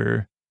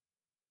computer.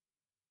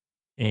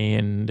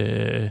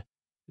 And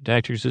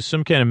doctor says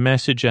some kind of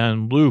message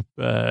on loop,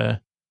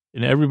 and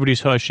everybody's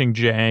hushing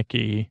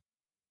Jackie.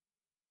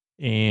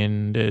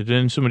 And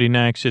then somebody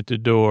knocks at the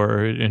door,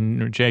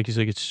 and Jackie's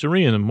like, it's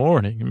 3 a.m.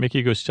 And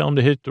Mickey goes, tell him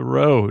to hit the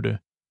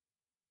road.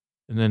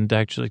 And then the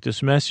doctor's like,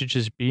 this message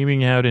is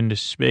beaming out into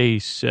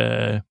space.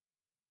 But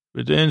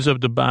it ends up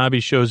Bobby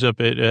shows up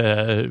at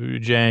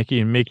Jackie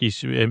and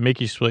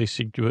Mickey's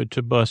place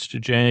to bust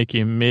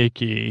Jackie and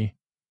Mickey.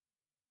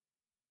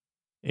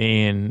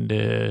 And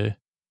the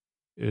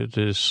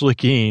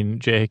Slickeen,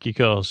 Jackie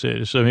calls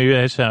it. So maybe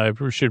that's how I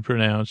should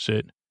pronounce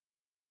it.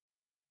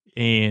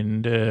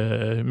 And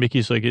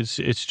Mickey's like,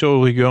 it's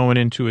totally going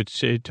into it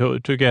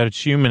took out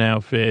its human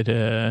outfit.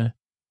 And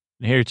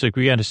Harriet's like,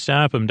 we got to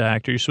stop him,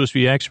 doctor. You're supposed to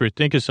be expert.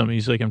 Think of something.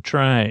 He's like, I'm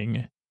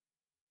trying.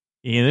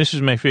 And this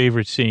is my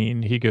favorite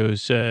scene. He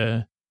goes,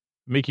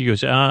 Mickey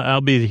goes,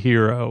 I'll be the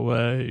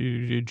hero,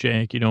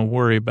 Jackie. Don't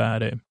worry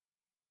about it.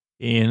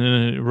 And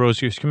then Rose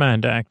goes, come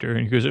on, doctor.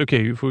 And he goes,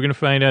 okay, if we're going to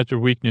find out their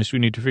weakness, we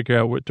need to figure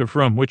out what they're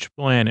from, which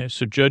planet.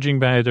 So judging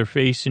by their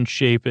face and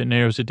shape, it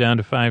narrows it down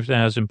to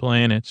 5,000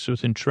 planets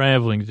within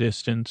traveling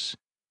distance.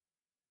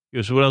 He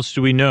goes, what else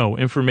do we know?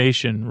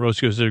 Information. Rose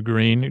goes, they're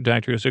green.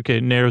 Doctor goes, okay,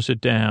 it narrows it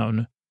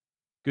down.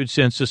 Good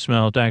sense of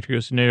smell. Doctor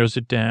goes, narrows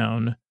it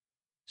down.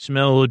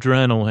 Smell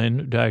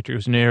adrenaline. Doctor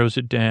goes, narrows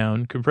it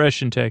down.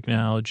 Compression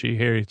technology,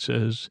 Harriet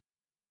says.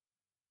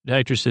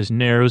 Doctor says,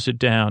 narrows it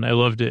down. I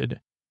loved it.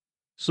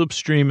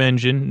 Slipstream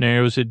engine,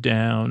 narrows it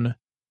down.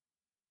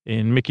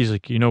 And Mickey's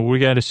like, we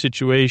got a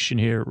situation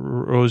here.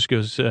 Rose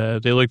goes, they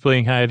like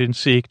playing hide and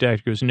seek.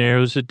 Doctor goes,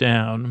 narrows it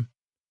down.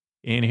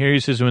 And Harry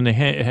says, when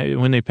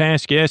they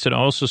pass gas, it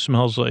also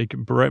smells like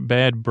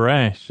bad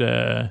breath.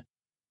 And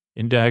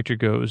Doctor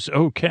goes,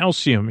 oh,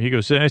 calcium. He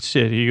goes, that's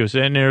it. He goes,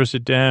 that narrows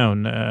it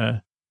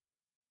down.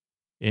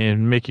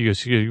 And Mickey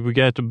goes, we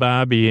got the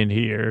Bobby in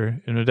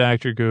here. And the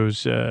doctor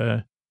goes,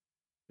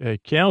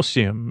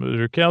 calcium.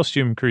 They're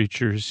calcium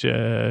creatures.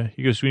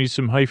 He goes, we need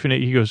some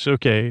hyphenate. He goes,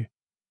 okay.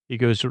 He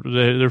goes,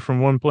 they're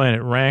from one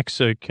planet,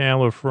 Raxa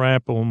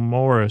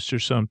Califrapplemoris or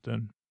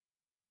something.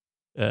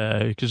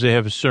 Because they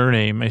have a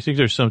surname. I think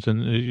there's something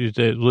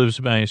that lives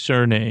by a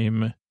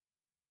surname.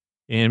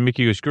 And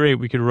Mickey goes, great,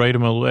 we could write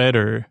him a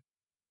letter.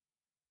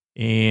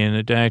 And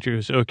the doctor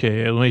goes,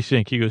 okay, let me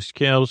think. He goes,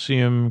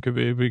 calcium,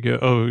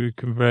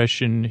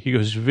 compression. He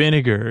goes,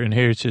 vinegar. And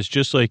Harriet says,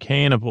 just like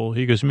Hannibal.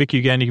 He goes, Mickey,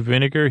 you got any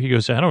vinegar? He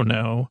goes, I don't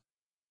know.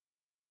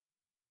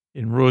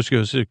 And Rose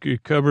goes,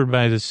 covered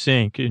by the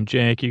sink. And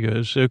Jackie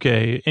goes,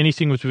 okay,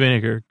 anything with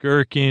vinegar.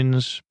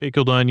 Gherkins,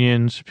 pickled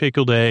onions,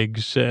 pickled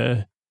eggs.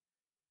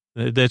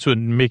 That's what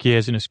Mickey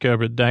has in his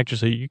cupboard. The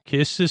doctor's like, you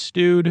kiss this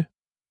dude?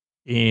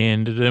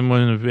 And then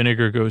when the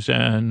vinegar goes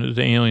on,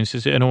 the alien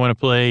says, I don't want to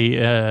play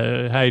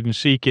hide and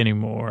seek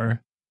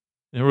anymore.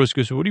 And Rose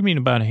goes, what do you mean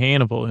about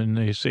Hannibal? And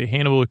they say,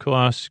 Hannibal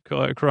across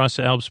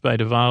the Alps by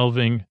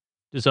dissolving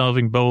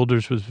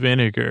boulders with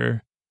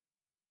vinegar,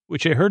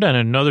 which I heard on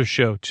another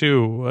show,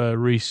 too,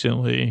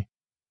 recently.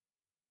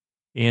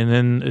 And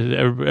then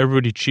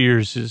everybody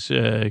cheers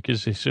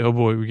because they say, oh,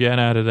 boy, we got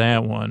out of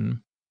that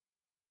one.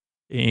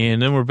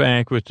 And then we're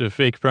back with the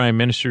fake prime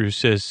minister who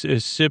says,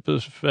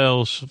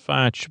 Sipafels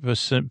fach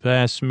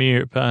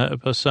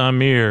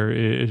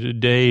pasamir,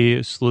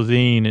 day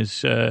Slovene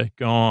is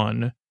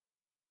gone.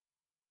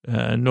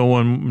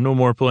 No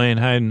more playing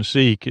hide and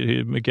seek.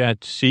 It got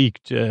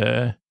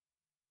seeked.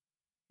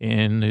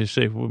 And they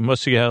say, we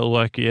must have got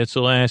lucky. It's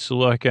the last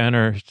luck on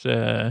earth.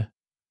 And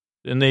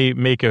they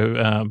make what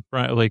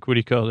do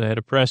you call that?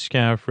 A press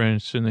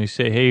conference. And they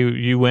say, hey,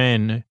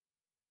 UN,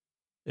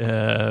 we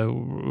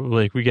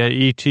got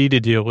ET to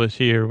deal with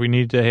here. We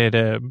need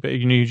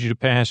you to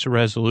pass a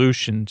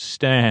resolution,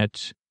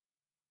 stats.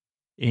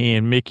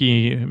 And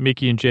Mickey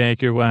and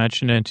Jackie are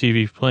watching on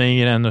TV, playing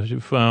it on the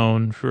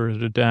phone for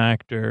the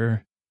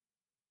doctor.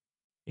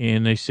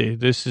 And they say,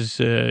 this is,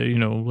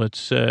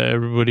 let's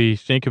everybody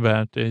think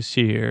about this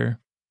here.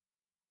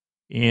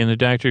 And the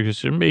doctor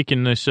goes, they're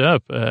making this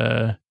up.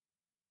 And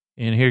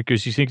here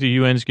goes, you think the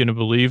UN's going to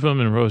believe them?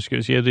 And Rose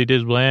goes, yeah, they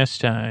did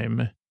last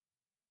time.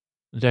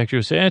 The doctor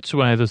goes, that's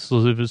why the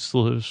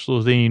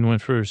Slovene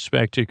went for a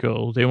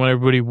spectacle. They want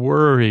everybody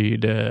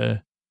worried.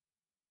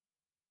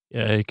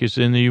 Because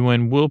then the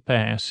UN will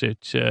pass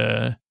it.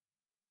 And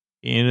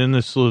then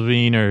the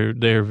Slovene are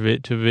there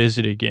to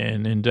visit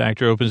again. And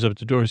doctor opens up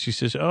the doors. He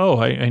says, oh,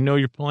 I know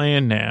your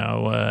plan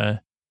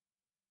now.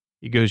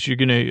 He goes, you're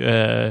going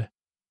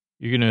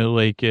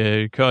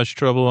to cause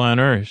trouble on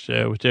Earth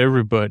with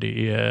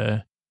everybody.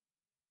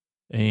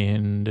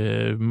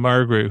 And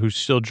Margaret, who's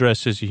still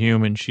dressed as a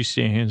human, she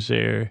stands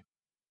there.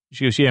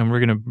 She goes, yeah, and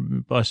we're going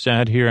to bust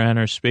out here on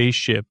our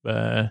spaceship.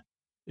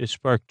 It's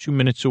parked 2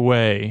 minutes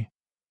away.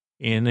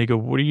 And they go,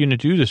 what are you going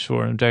to do this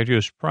for? And the doctor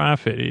goes,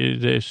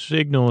 profit. The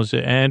signal is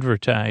an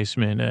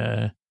advertisement.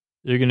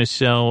 They're going to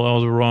sell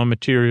all the raw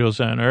materials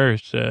on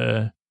Earth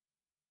at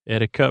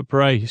a cut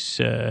price.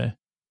 And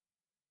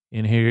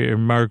here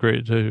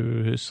Margaret,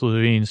 the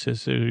Slovene,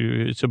 says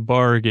it's a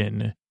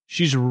bargain.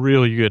 She's a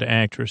really good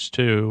actress,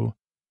 too.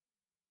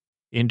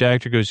 And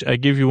doctor goes, I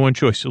give you one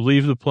choice.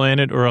 Leave the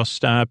planet or I'll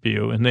stop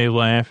you. And they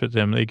laugh at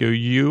them. They go,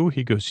 you?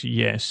 He goes,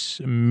 yes,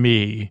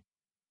 me.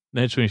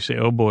 That's when you say,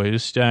 oh, boy,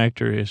 this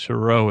doctor is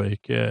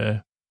heroic,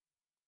 even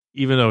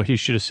though he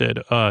should have said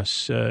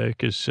us,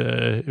 because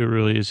it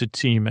really is a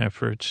team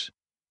effort.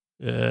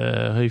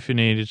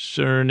 Hyphenated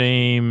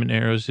surname,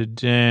 narrows it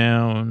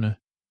down.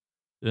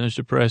 Then there's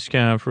the press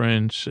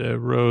conference.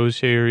 Rose,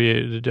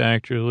 Harriet, the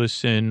doctor,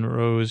 listen.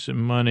 Rose,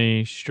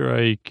 money,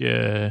 strike.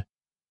 They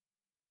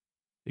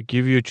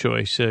give you a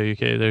choice.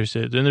 Okay, there's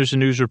it. Then there's a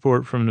news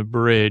report from the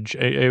bridge.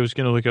 I was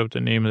going to look up the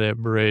name of that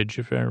bridge,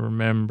 if I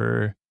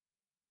remember.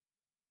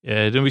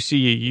 Then we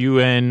see the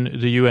UN,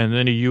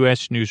 then a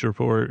U.S. news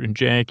report, and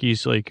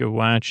Jackie's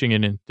watching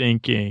it and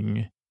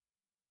thinking.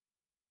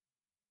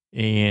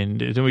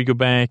 And then we go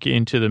back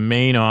into the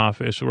main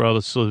office where all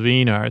the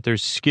Slovene are.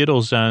 There's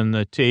Skittles on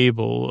the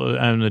table,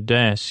 on the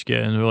desk,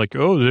 and they're like,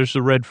 oh, there's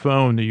the red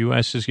phone the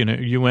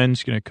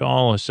UN's going to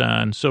call us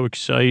on. So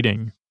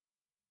exciting.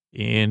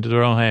 And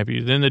they're all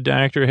happy. Then the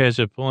doctor has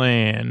a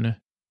plan,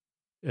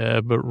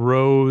 but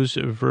Rose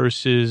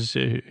versus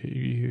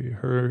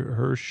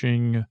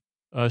Hershing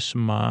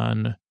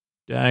Usman.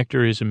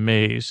 Doctor is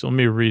amazed. Let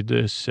me read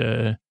this.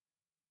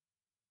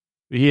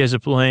 He has a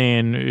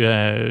plan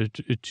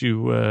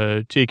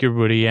to take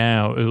everybody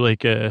out.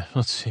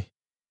 Let's see.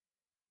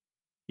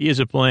 He has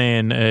a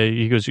plan.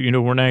 He goes,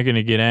 we're not going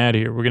to get out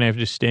of here. We're going to have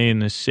to stay in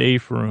the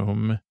safe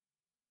room.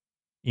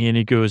 And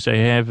he goes, I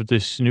have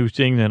this new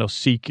thing that'll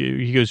seek.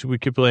 He goes, we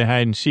could play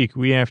hide and seek.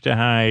 We have to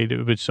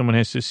hide, but someone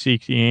has to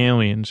seek the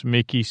aliens.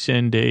 Mickey,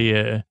 send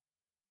a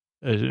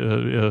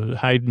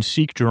hide and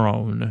seek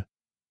drone.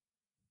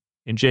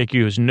 And Jackie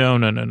goes, no.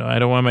 I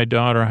don't want my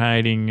daughter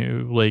hiding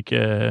in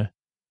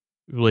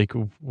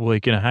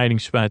a hiding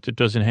spot that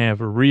doesn't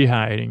have a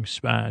re-hiding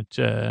spot.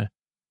 The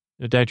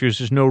doctor goes,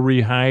 there's no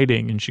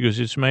re-hiding. And she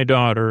goes, it's my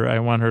daughter. I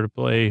want her to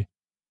play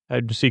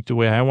hide and seek the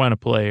way I want to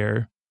play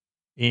her.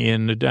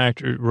 And the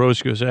doctor,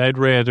 Rose goes, I'd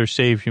rather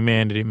save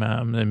humanity,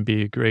 Mom, than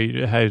be a great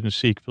hide and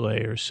seek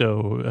player.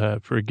 So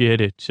forget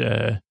it.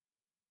 The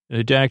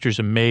doctor's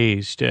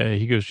amazed.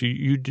 He goes,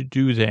 you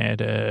do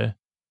that.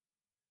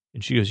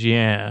 And she goes,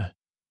 yeah.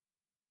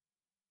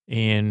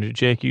 And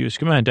Jackie goes,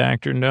 come on,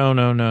 doctor. No.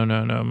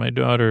 My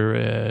daughter,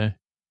 and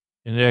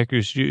the doctor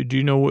goes, do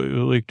you know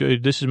what,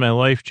 this is my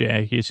life,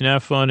 Jackie. It's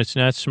not fun. It's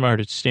not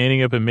smart. It's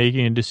standing up and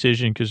making a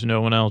decision because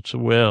no one else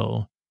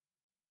will.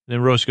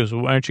 Then Rose goes,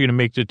 well, why aren't you going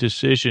to make the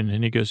decision?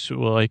 And he goes,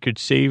 well, I could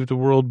save the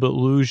world, but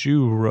lose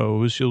you,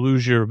 Rose. You'll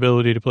lose your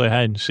ability to play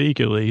hide and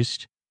seek at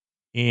least.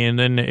 And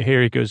then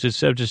Harry goes,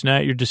 except it's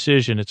not your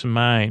decision, it's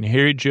mine.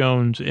 Harry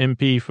Jones,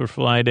 MP for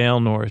Flydale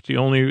North, the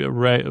only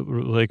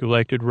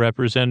elected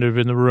representative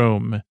in the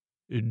room.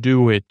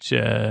 Do it.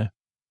 And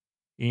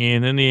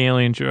then the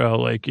aliens are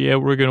all like, yeah,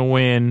 we're going to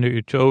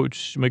win.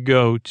 Totes, my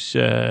goats.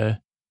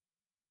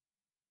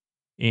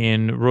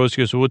 And Rose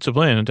goes, well, what's the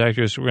plan? And the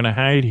doctor goes, we're going to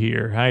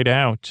hide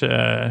out.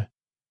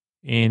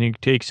 And he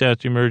takes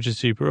out the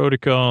emergency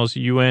protocols.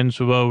 The UN's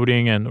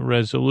voting on the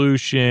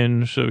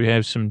resolution. So we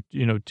have some,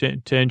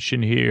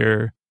 tension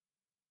here.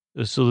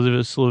 The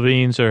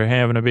Slovenes are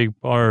having a big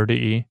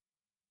party.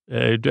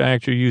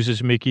 Doctor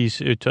uses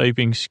Mickey's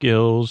typing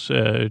skills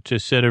to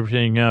set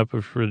everything up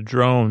for the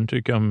drone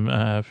to come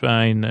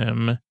find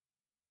them.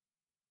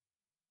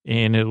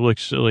 And it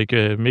looks like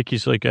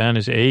Mickey's like on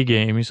his A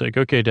game. He's like,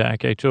 okay,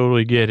 Doc, I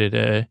totally get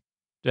it.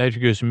 Doctor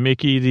goes,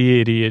 Mickey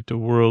the idiot, the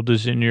world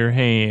is in your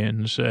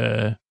hands,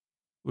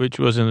 which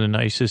wasn't the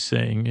nicest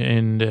thing.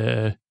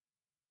 And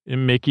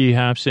Mickey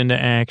hops into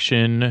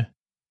action.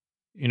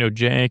 You know,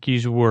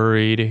 Jackie's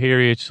worried.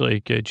 Harriet's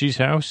like, geez,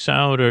 how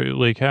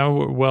solid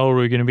how well are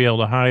we going to be able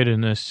to hide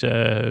in this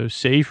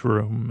safe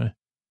room?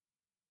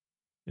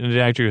 And the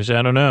doctor goes,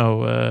 I don't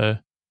know.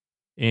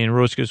 And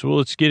Rose goes, well,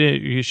 let's get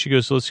it. She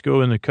goes, let's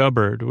go in the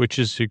cupboard, which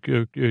is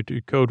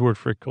a code word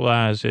for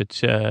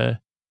closet.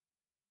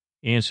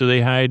 And so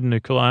they hide in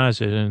the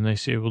closet and they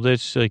say, well,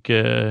 that's like,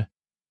 then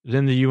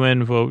the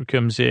UN vote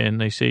comes in.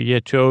 They say, yeah,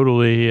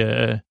 totally.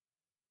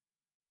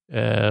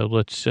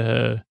 Let's,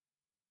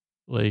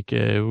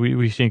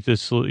 we think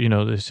this,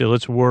 they say,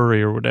 let's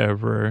worry or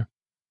whatever.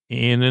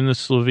 And then the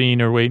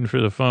Slovene are waiting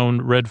for the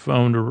red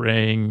phone to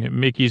ring.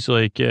 Mickey's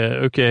like,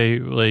 okay,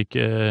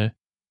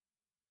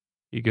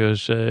 he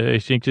goes, I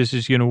think this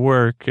is going to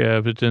work.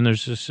 But then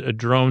there's a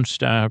drone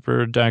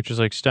stopper. Doctor's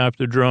like, stop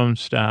the drone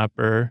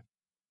stopper.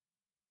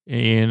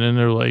 And then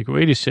they're like,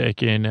 wait a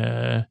second.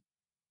 And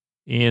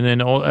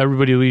then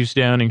everybody leaves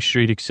Downing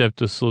Street except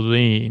the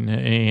Slovene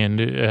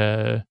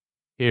and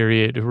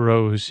Harriet,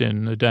 Rose,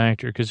 and the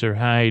doctor because they're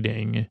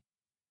hiding.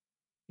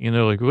 And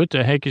they're like, what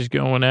the heck is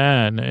going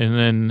on?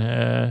 And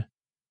then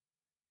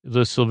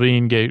the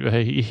Slovene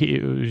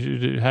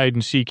hide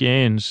and seek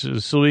ends. The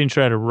Slovene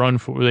try to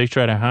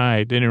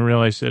hide. They didn't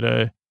realize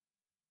that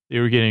they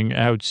were getting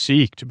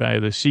out-seeked by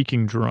the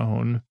seeking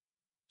drone.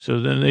 So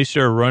then they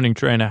start running,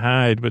 trying to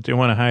hide, but they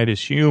want to hide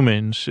as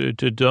humans to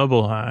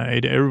double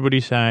hide.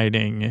 Everybody's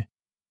hiding.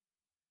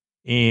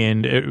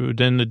 And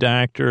then the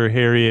doctor,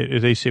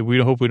 Harriet, they say, we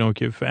hope we don't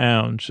get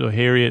found. So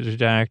Harriet, the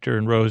doctor,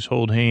 and Rose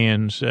hold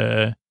hands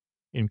and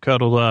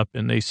cuddle up.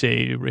 And they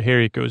say,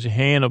 Harriet goes,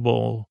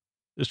 Hannibal.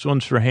 This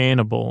one's for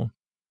Hannibal.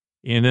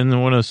 And then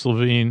one of the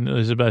Slovene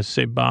is about to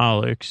say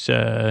bollocks.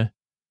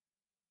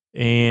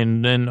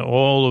 And then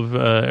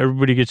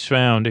everybody gets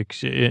found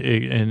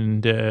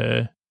and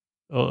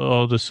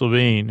all the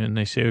Slovene. And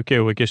they say, okay,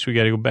 well, I guess we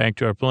got to go back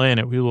to our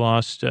planet. We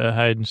lost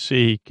hide and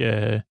seek.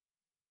 And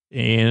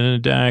the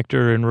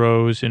doctor and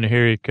Rose and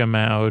Harriet come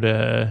out.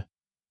 And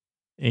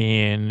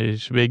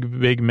it's a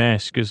big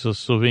mess because the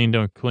Slovene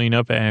don't clean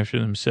up after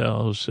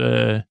themselves.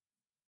 But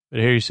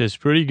Harry says,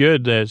 pretty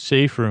good, that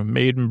safe room,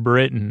 made in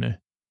Britain.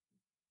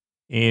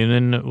 And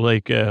then,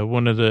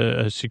 one of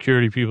the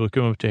security people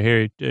come up to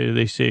Harry.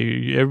 They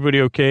say,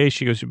 everybody okay?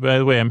 She goes, by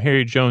the way, I'm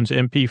Harry Jones,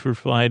 MP for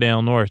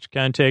Flydale North.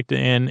 Contact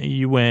the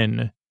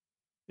UN.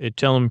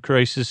 Tell them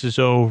crisis is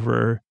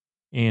over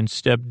and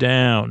step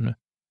down.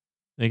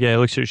 The guy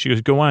looks at her. She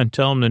goes, go on,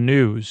 tell them the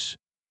news.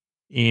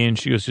 And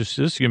she goes, this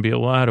is going to be a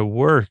lot of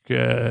work.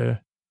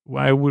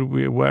 Why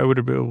would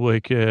it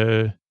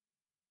be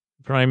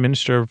Prime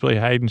Minister ever play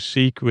hide and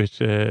seek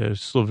with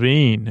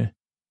Slovene?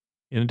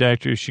 And the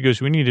doctor, she goes,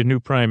 we need a new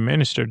prime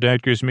minister.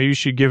 Doctor goes, maybe you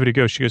should give it a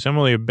go. She goes, I'm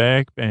only a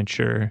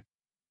backbencher.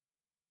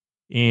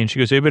 And she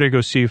goes, I better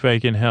go see if I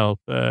can help.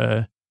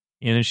 And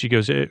then she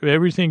goes,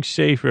 everything's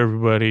safe,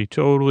 everybody.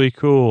 Totally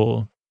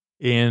cool.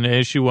 And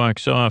as she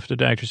walks off, the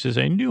doctor says,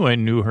 I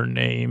knew her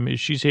name.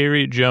 She's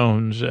Harriet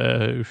Jones,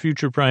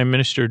 future prime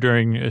minister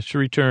during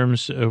 3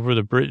 terms over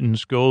the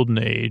Britain's golden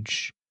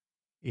age.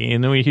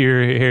 And then we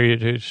hear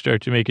Harriet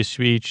start to make a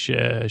speech.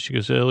 She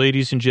goes,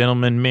 ladies and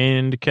gentlemen,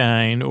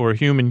 mankind or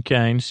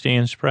humankind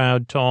stands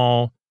proud,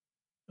 tall,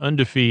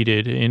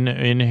 undefeated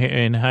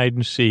in hide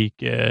and seek.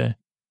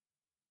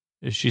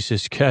 She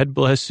says, God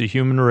bless the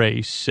human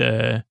race.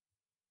 And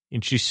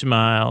she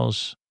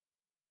smiles.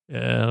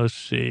 Let's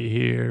see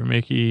here.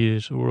 Mickey,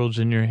 the world's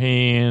in your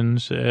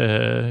hands.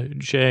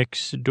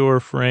 Jack's door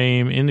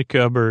frame in the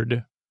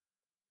cupboard.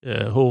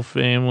 Whole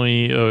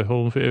family,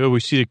 we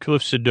see the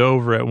cliffs of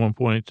Dover at one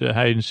point. The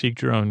hide and seek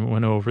drone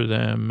went over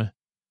them.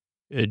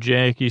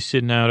 Jackie's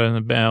sitting out on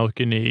the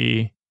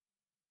balcony.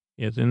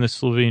 Yeah, then the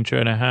Slovene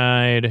try to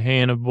hide.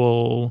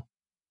 Hannibal,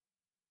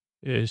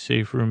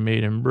 safe room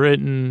made in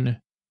Britain.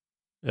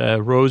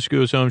 Rose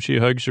goes home. She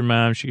hugs her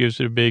mom. She gives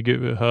her a big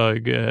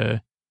hug.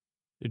 The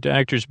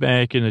doctor's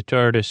back in the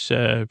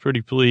TARDIS,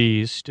 pretty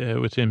pleased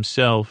with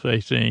himself, I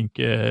think.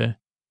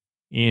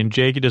 And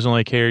Jackie doesn't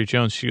like Harry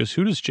Jones. She goes,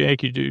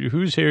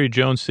 who's Harry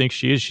Jones think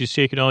she is? She's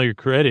taking all your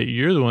credit.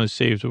 You're the one that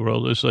saved the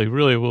world. It's like,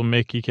 really, well,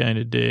 Mickey kind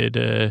of did.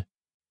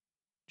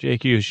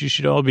 Jackie goes, you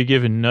should all be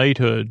given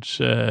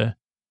knighthoods.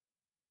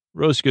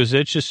 Rose goes,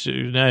 that's just,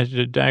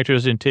 the doctor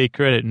doesn't take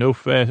credit. No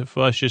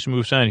fuss, just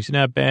moves on. He's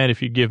not bad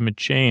if you give him a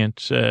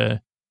chance.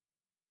 And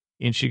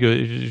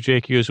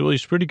Jackie goes, well,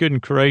 he's pretty good in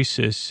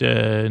crisis.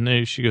 And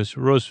then she goes,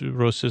 Rose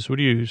says, what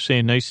are you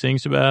saying, nice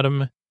things about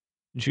him?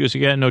 And she goes,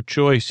 you got no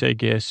choice, I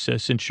guess,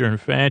 since you're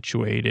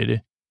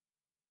infatuated.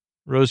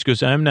 Rose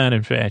goes, I'm not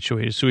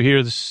infatuated. So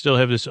we still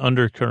have this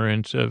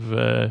undercurrent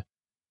of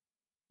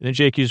And then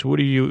Jake goes, what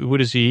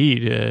does he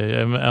eat?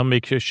 I'll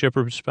make a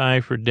shepherd's pie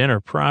for dinner.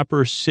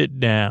 Proper sit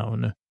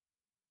down.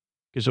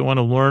 Because I want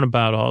to learn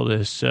about all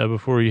this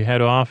before you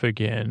head off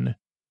again.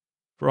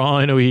 For all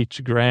I know, he eats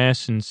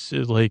grass and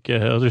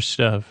other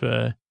stuff.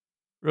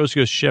 Rose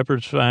goes,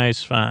 shepherd's pie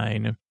is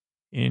fine.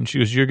 And she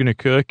goes, you're going to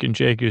cook? And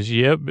Jake goes,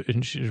 yep.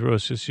 And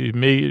Rose says,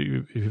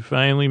 he's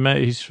finally met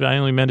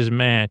his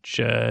match.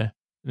 And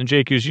then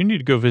Jake goes, you need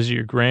to go visit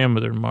your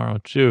grandmother tomorrow,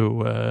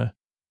 too.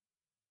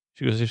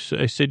 She goes,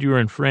 I said you were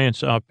in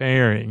France au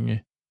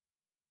pairing.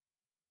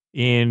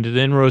 And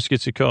then Rose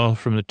gets a call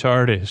from the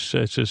TARDIS.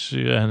 That's just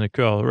on the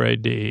call,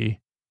 right, D?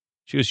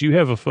 She goes, you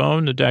have a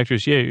phone? The doctor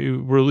goes, yeah,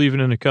 we're leaving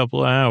in a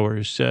couple of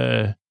hours.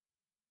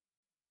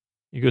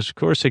 He goes, of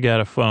course I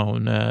got a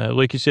phone.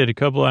 Like you said, a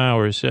couple of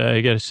hours. I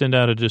got to send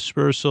out a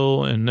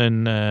dispersal and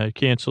then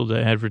cancel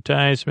the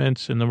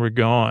advertisements, and then we're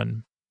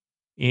gone.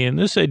 And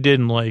this I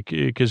didn't like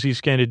because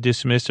he's kind of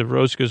dismissive.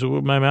 Rose goes,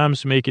 well, my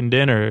mom's making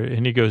dinner.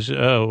 And he goes,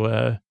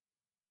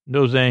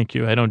 no, thank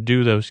you. I don't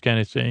do those kind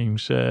of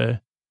things.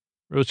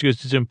 Rose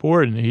goes, it's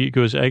important. He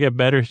goes, I got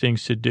better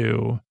things to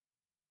do.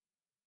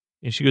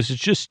 And she goes,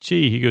 it's just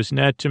tea. He goes,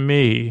 not to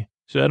me.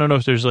 So I don't know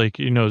if there's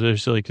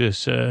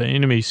this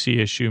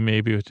intimacy issue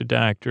maybe with the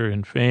doctor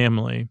and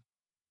family.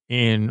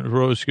 And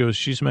Rose goes,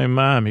 she's my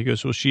mom. He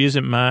goes, well, she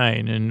isn't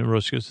mine. And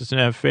Rose goes, it's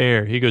not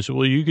fair. He goes,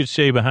 well, you could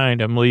stay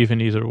behind. I'm leaving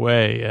either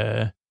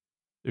way.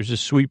 There's a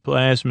sweet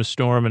plasma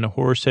storm and a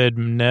Horsehead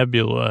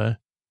Nebula.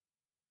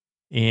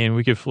 And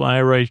we could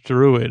fly right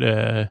through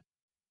it.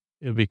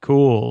 It'll be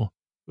cool.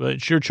 But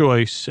it's your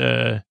choice.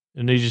 And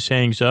he just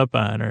hangs up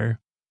on her.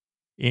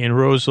 And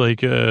Rose,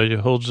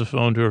 holds the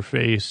phone to her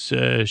face.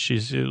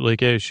 She's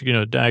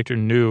doctor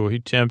knew. He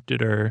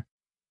tempted her.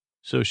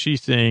 So she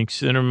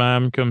thinks. Then her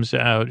mom comes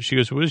out. She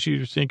goes, what does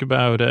you think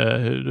about,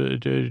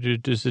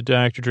 does the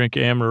doctor drink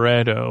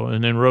amaretto?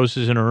 And then Rose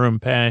is in her room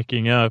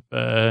packing up.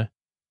 Rose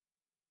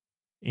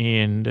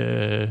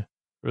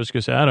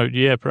goes,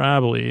 yeah,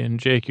 probably. And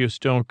Jake goes,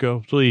 don't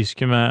go. Please,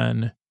 come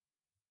on.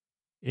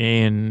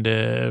 And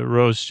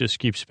Rose just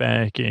keeps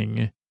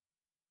packing.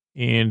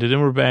 And then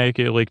we're back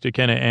at the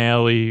kind of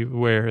alley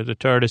where the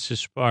TARDIS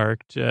is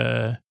parked.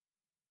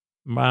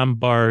 Mom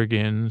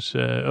bargains.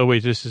 Oh,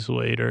 wait, this is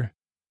later.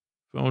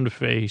 Phone to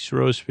face.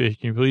 Rose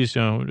speaking. Please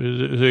don't.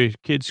 The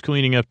kid's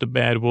cleaning up the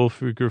bad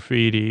wolf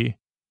graffiti.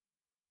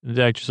 The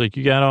doctor's like,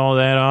 you got all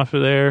that off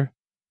of there?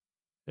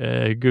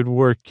 Good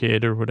work,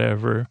 kid, or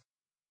whatever.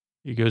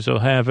 He goes, I'll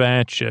have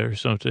at you or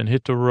something.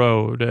 Hit the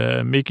road.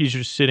 Mickey's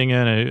just sitting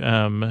on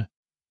a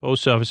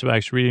post office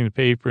box reading the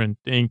paper and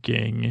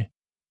thinking.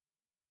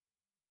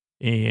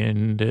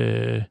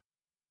 And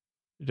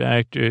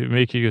Dr.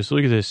 Mickey goes,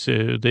 look at this.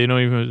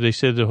 They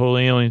said the whole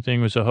alien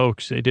thing was a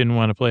hoax. They didn't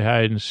want to play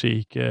hide and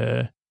seek.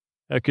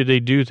 How could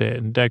they do that?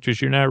 And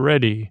doctors, you're not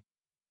ready.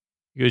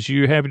 He goes,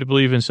 you're happy to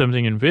believe in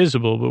something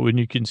invisible, but when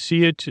you can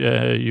see it,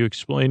 you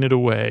explain it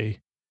away.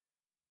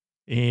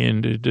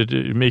 And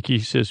Mickey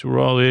says, we're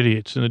all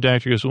idiots. And the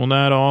doctor goes, well,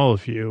 not all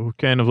of you,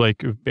 kind of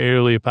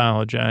barely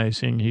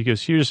apologizing. He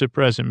goes, here's a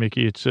present,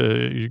 Mickey. It's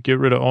you get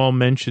rid of all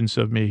mentions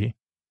of me.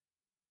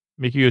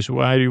 Mickey goes,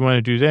 why do you want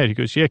to do that? He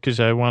goes, yeah, because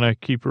I want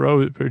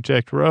to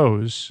protect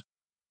Rose.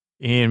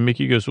 And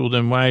Mickey goes, well,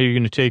 then why are you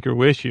going to take her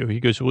with you?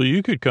 He goes, well,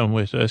 you could come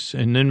with us.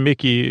 And then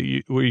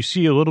Mickey, where you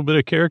see a little bit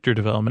of character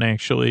development,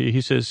 actually, he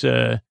says,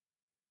 no,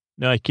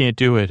 I can't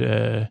do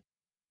it.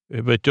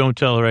 But don't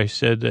tell her I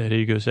said that.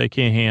 He goes, I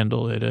can't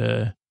handle it.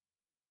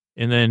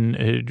 And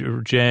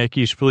then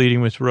Jackie's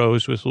pleading with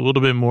Rose with a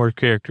little bit more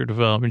character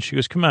development. She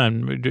goes, come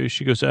on.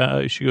 She goes,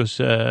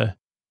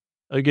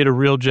 I'll get a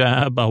real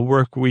job. I'll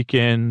work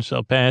weekends.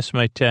 I'll pass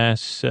my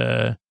tests.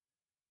 No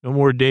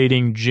more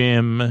dating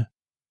Jim.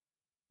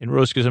 And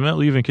Rose goes, I'm not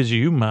leaving because of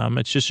you, Mom.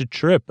 It's just a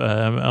trip.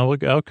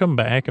 I'll come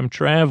back. I'm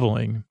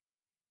traveling.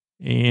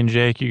 And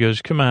Jackie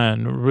goes, come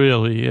on,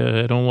 really?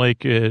 I don't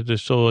like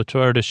this whole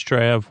TARDIS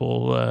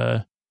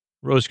travel.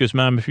 Rose goes,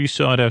 Mom, if you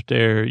saw it out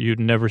there, you'd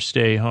never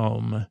stay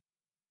home.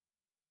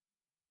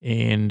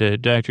 And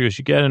doctor goes,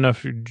 you got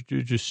enough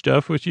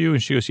stuff with you?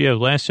 And she goes, yeah,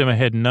 last time I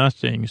had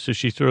nothing. So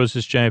she throws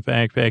this giant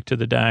backpack to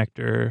the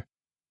doctor.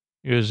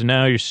 He goes,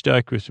 now you're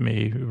stuck with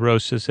me.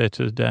 Rose says that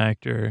to the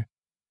doctor.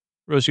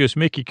 Rose goes,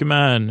 Mickey, come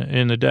on.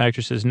 And the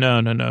doctor says,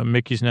 no,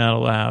 Mickey's not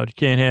allowed. You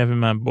can't have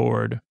him on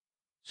board.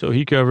 So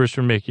he covers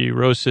for Mickey.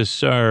 Rose says,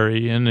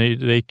 sorry. And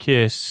they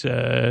kiss.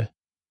 And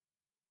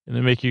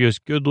then Mickey goes,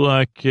 good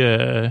luck.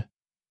 And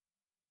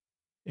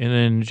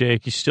then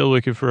Jackie's still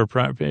looking for a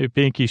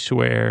pinky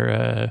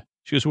swear.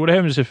 She goes, what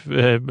happens if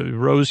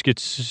Rose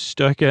gets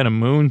stuck on a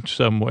moon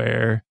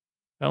somewhere?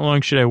 How long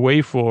should I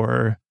wait for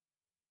her?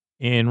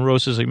 And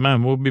Rose is like,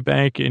 Mom, we'll be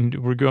back and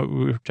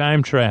we're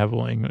time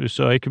traveling.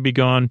 So I could be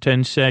gone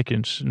 10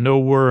 seconds. No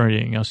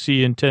worrying. I'll see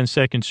you in 10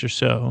 seconds or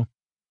so.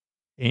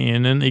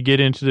 And then they get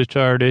into the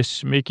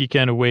TARDIS. Mickey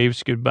kind of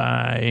waves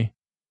goodbye.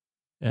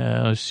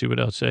 Let's see what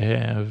else I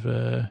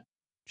have.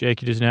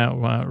 Jackie does not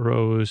want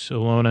Rose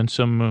alone on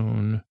some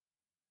moon.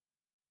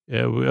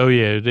 They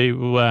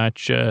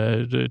watch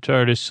the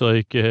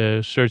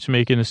TARDIS starts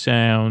making the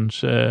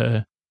sounds.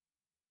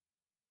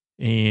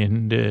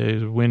 and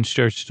the wind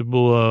starts to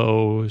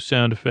blow,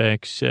 sound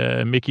effects.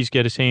 Mickey's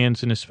got his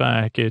hands in his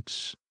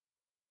pockets,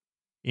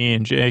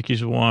 and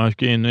Jackie's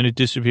walking, then it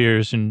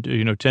disappears, and,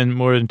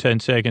 more than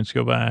 10 seconds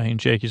go by, and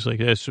Jackie's like,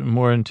 that's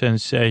more than 10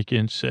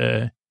 seconds,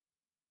 and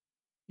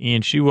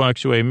she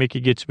walks away. Mickey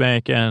gets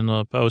back on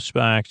the post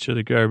box or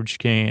the garbage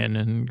can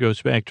and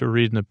goes back to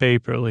reading the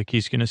paper like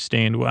he's going to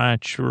stand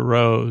watch for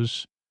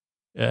Rose,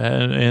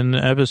 and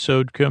the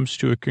episode comes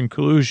to a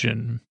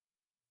conclusion.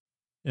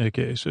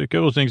 Okay, so a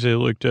couple of things I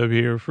looked up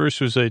here.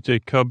 First was like the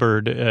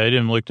cupboard. I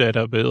didn't look that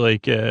up, but I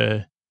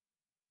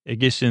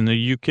guess in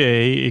the UK,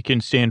 it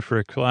can stand for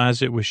a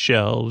closet with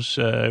shelves,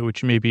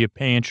 which may be a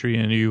pantry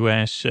in the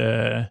US,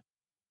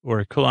 or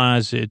a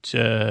closet,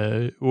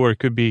 or it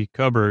could be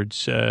cupboards.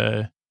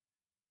 So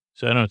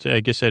I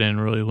guess I didn't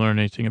really learn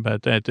anything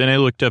about that. Then I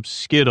looked up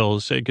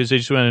Skittles because I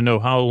just want to know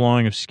how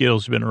long have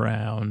Skittles been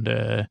around.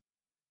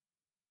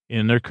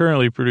 And they're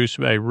currently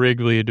produced by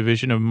Wrigley, a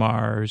division of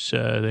Mars.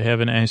 They have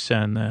an S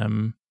on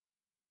them.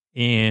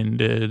 And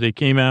they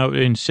came out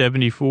in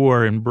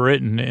 74 in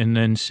Britain and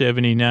then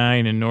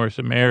 79 in North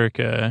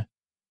America.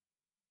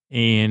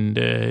 And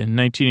in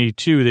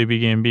 1982, they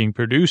began being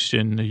produced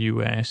in the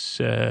U.S.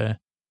 The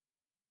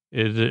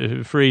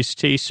phrase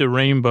 "Taste of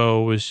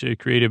Rainbow" was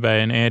created by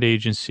an ad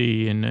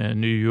agency in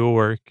New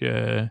York.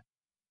 And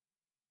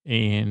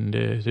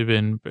they've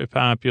been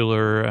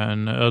popular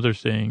on other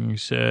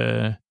things.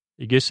 I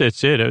guess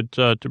that's it. I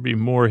thought there'd be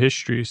more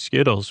history of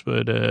Skittles,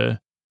 but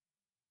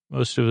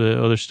most of the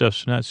other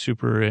stuff's not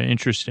super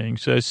interesting.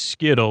 So that's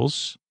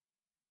Skittles.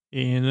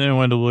 And then I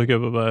wanted to look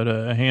up about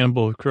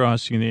Hannibal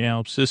crossing the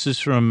Alps. This is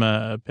from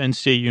Penn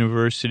State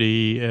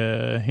University,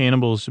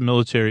 Hannibal's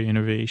Military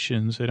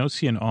Innovations. I don't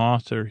see an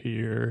author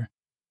here,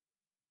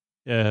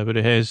 but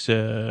it has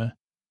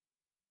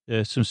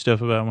some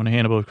stuff about when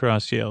Hannibal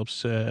crossed the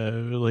Alps.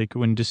 Like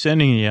when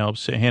descending the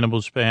Alps,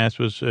 Hannibal's path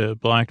was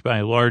blocked by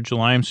large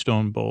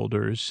limestone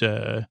boulders.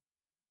 It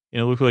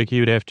looked like he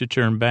would have to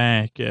turn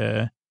back.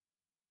 That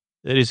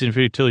isn't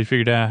until he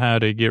figured out how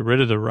to get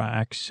rid of the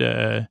rocks.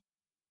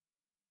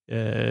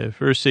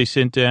 First, they were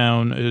sent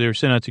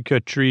out to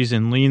cut trees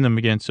and lean them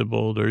against the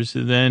boulders.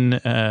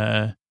 Then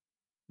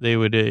they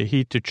would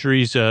heat the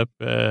trees up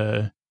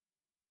with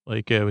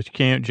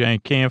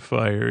giant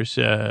campfires.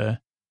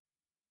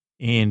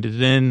 And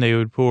then they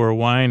would pour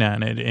wine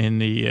on it,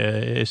 and the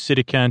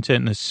acidic content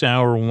in the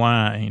sour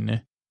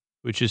wine,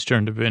 which is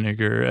turned to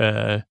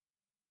vinegar,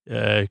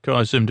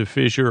 caused them to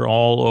fissure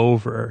all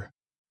over.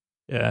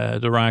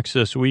 The rocks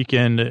thus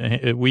weakened.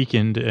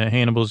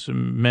 Hannibal's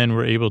men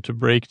were able to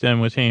break them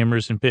with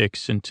hammers and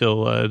picks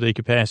until they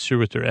could pass through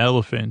with their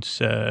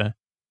elephants. And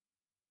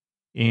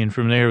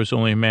from there, it was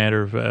only a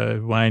matter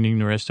of winding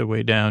the rest of the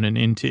way down and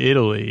into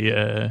Italy.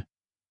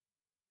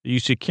 The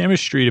use of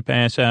chemistry to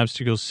pass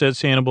obstacles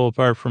sets Hannibal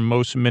apart from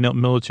most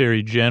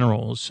military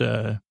generals,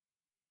 and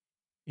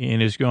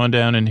has gone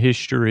down in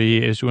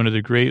history as one of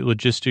the great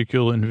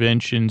logistical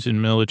inventions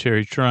and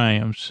military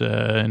triumphs,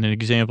 and an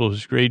example of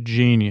his great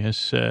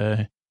genius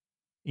and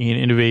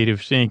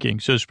innovative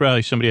thinking. So it's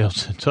probably somebody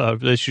else on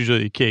top. That's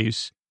usually the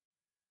case.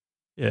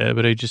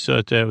 But I just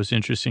thought that was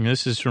interesting.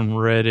 This is from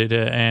Reddit,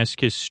 Ask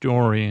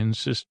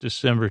Historians, this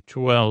December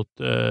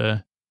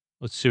 12th.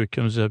 Let's see what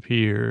comes up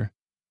here.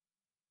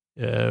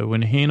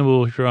 When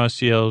Hannibal crossed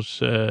the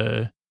Alps,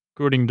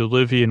 according to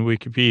Livy and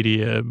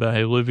Wikipedia,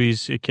 by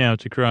Livy's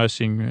account, the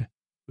crossing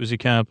was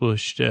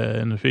accomplished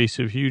in the face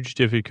of huge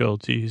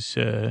difficulties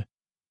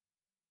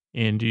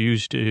and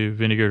used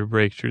vinegar to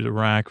break through the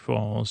rock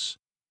falls.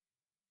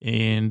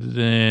 And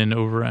then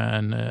over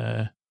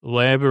on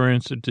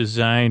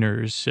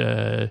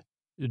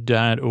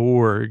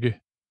labyrinthdesigners.org,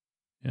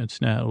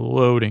 it's not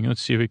loading.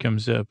 Let's see if it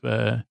comes up.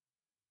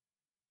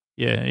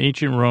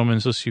 Ancient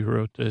Romans. Let's see who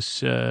wrote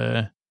this.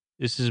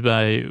 This is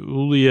by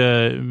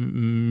Ulia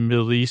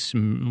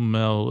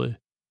Millesima,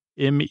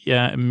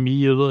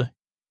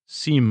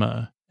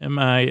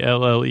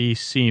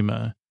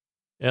 Millecima,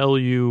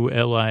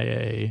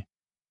 Lulia.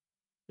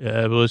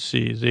 But let's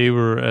see. They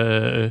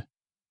were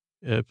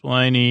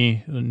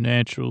Pliny,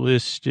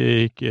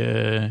 naturalistic,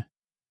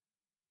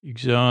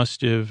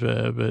 exhaustive,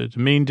 but the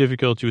main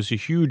difficulty was a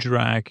huge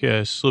rock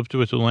slipped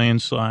with a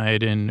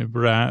landslide and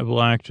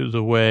blocked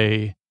the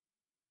way.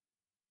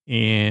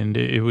 And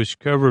it was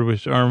covered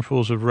with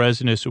armfuls of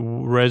resinous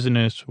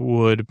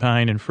wood,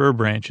 pine, and fir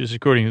branches,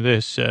 according to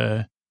this.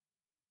 And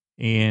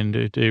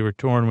they were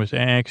torn with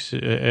axe.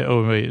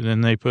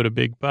 Then they put a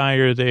big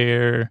fire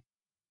there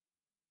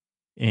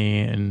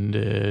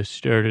and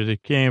started a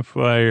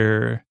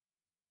campfire,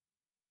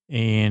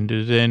 and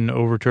then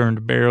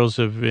overturned barrels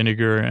of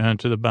vinegar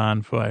onto the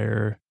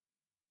bonfire.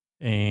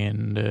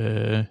 And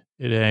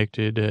it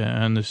acted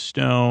on the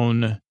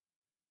stone.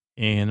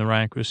 And the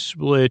rock was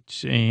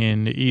split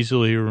and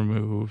easily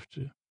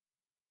removed.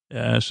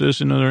 So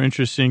that's another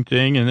interesting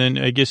thing. And then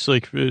I guess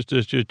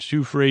the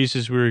two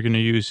phrases we were going to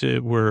use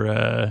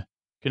were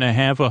going to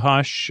have a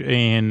hush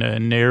and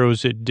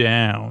narrows it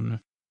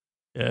down.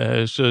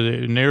 So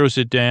it narrows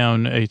it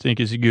down, I think,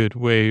 is a good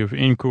way of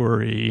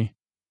inquiry.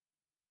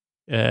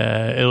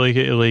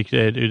 like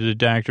that the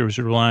doctor was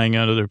relying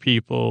on other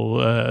people,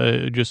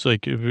 just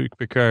like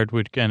Picard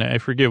would kind of, I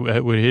forget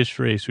what his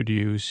phrase would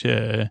use,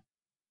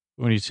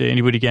 when he'd say,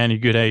 anybody got any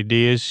good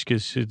ideas?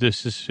 Because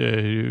this is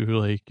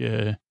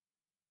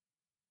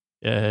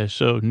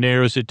so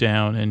narrows it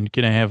down. And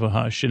can I have a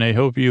hush? And I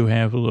hope you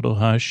have a little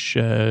hush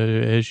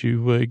as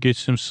you get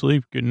some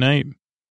sleep. Good night.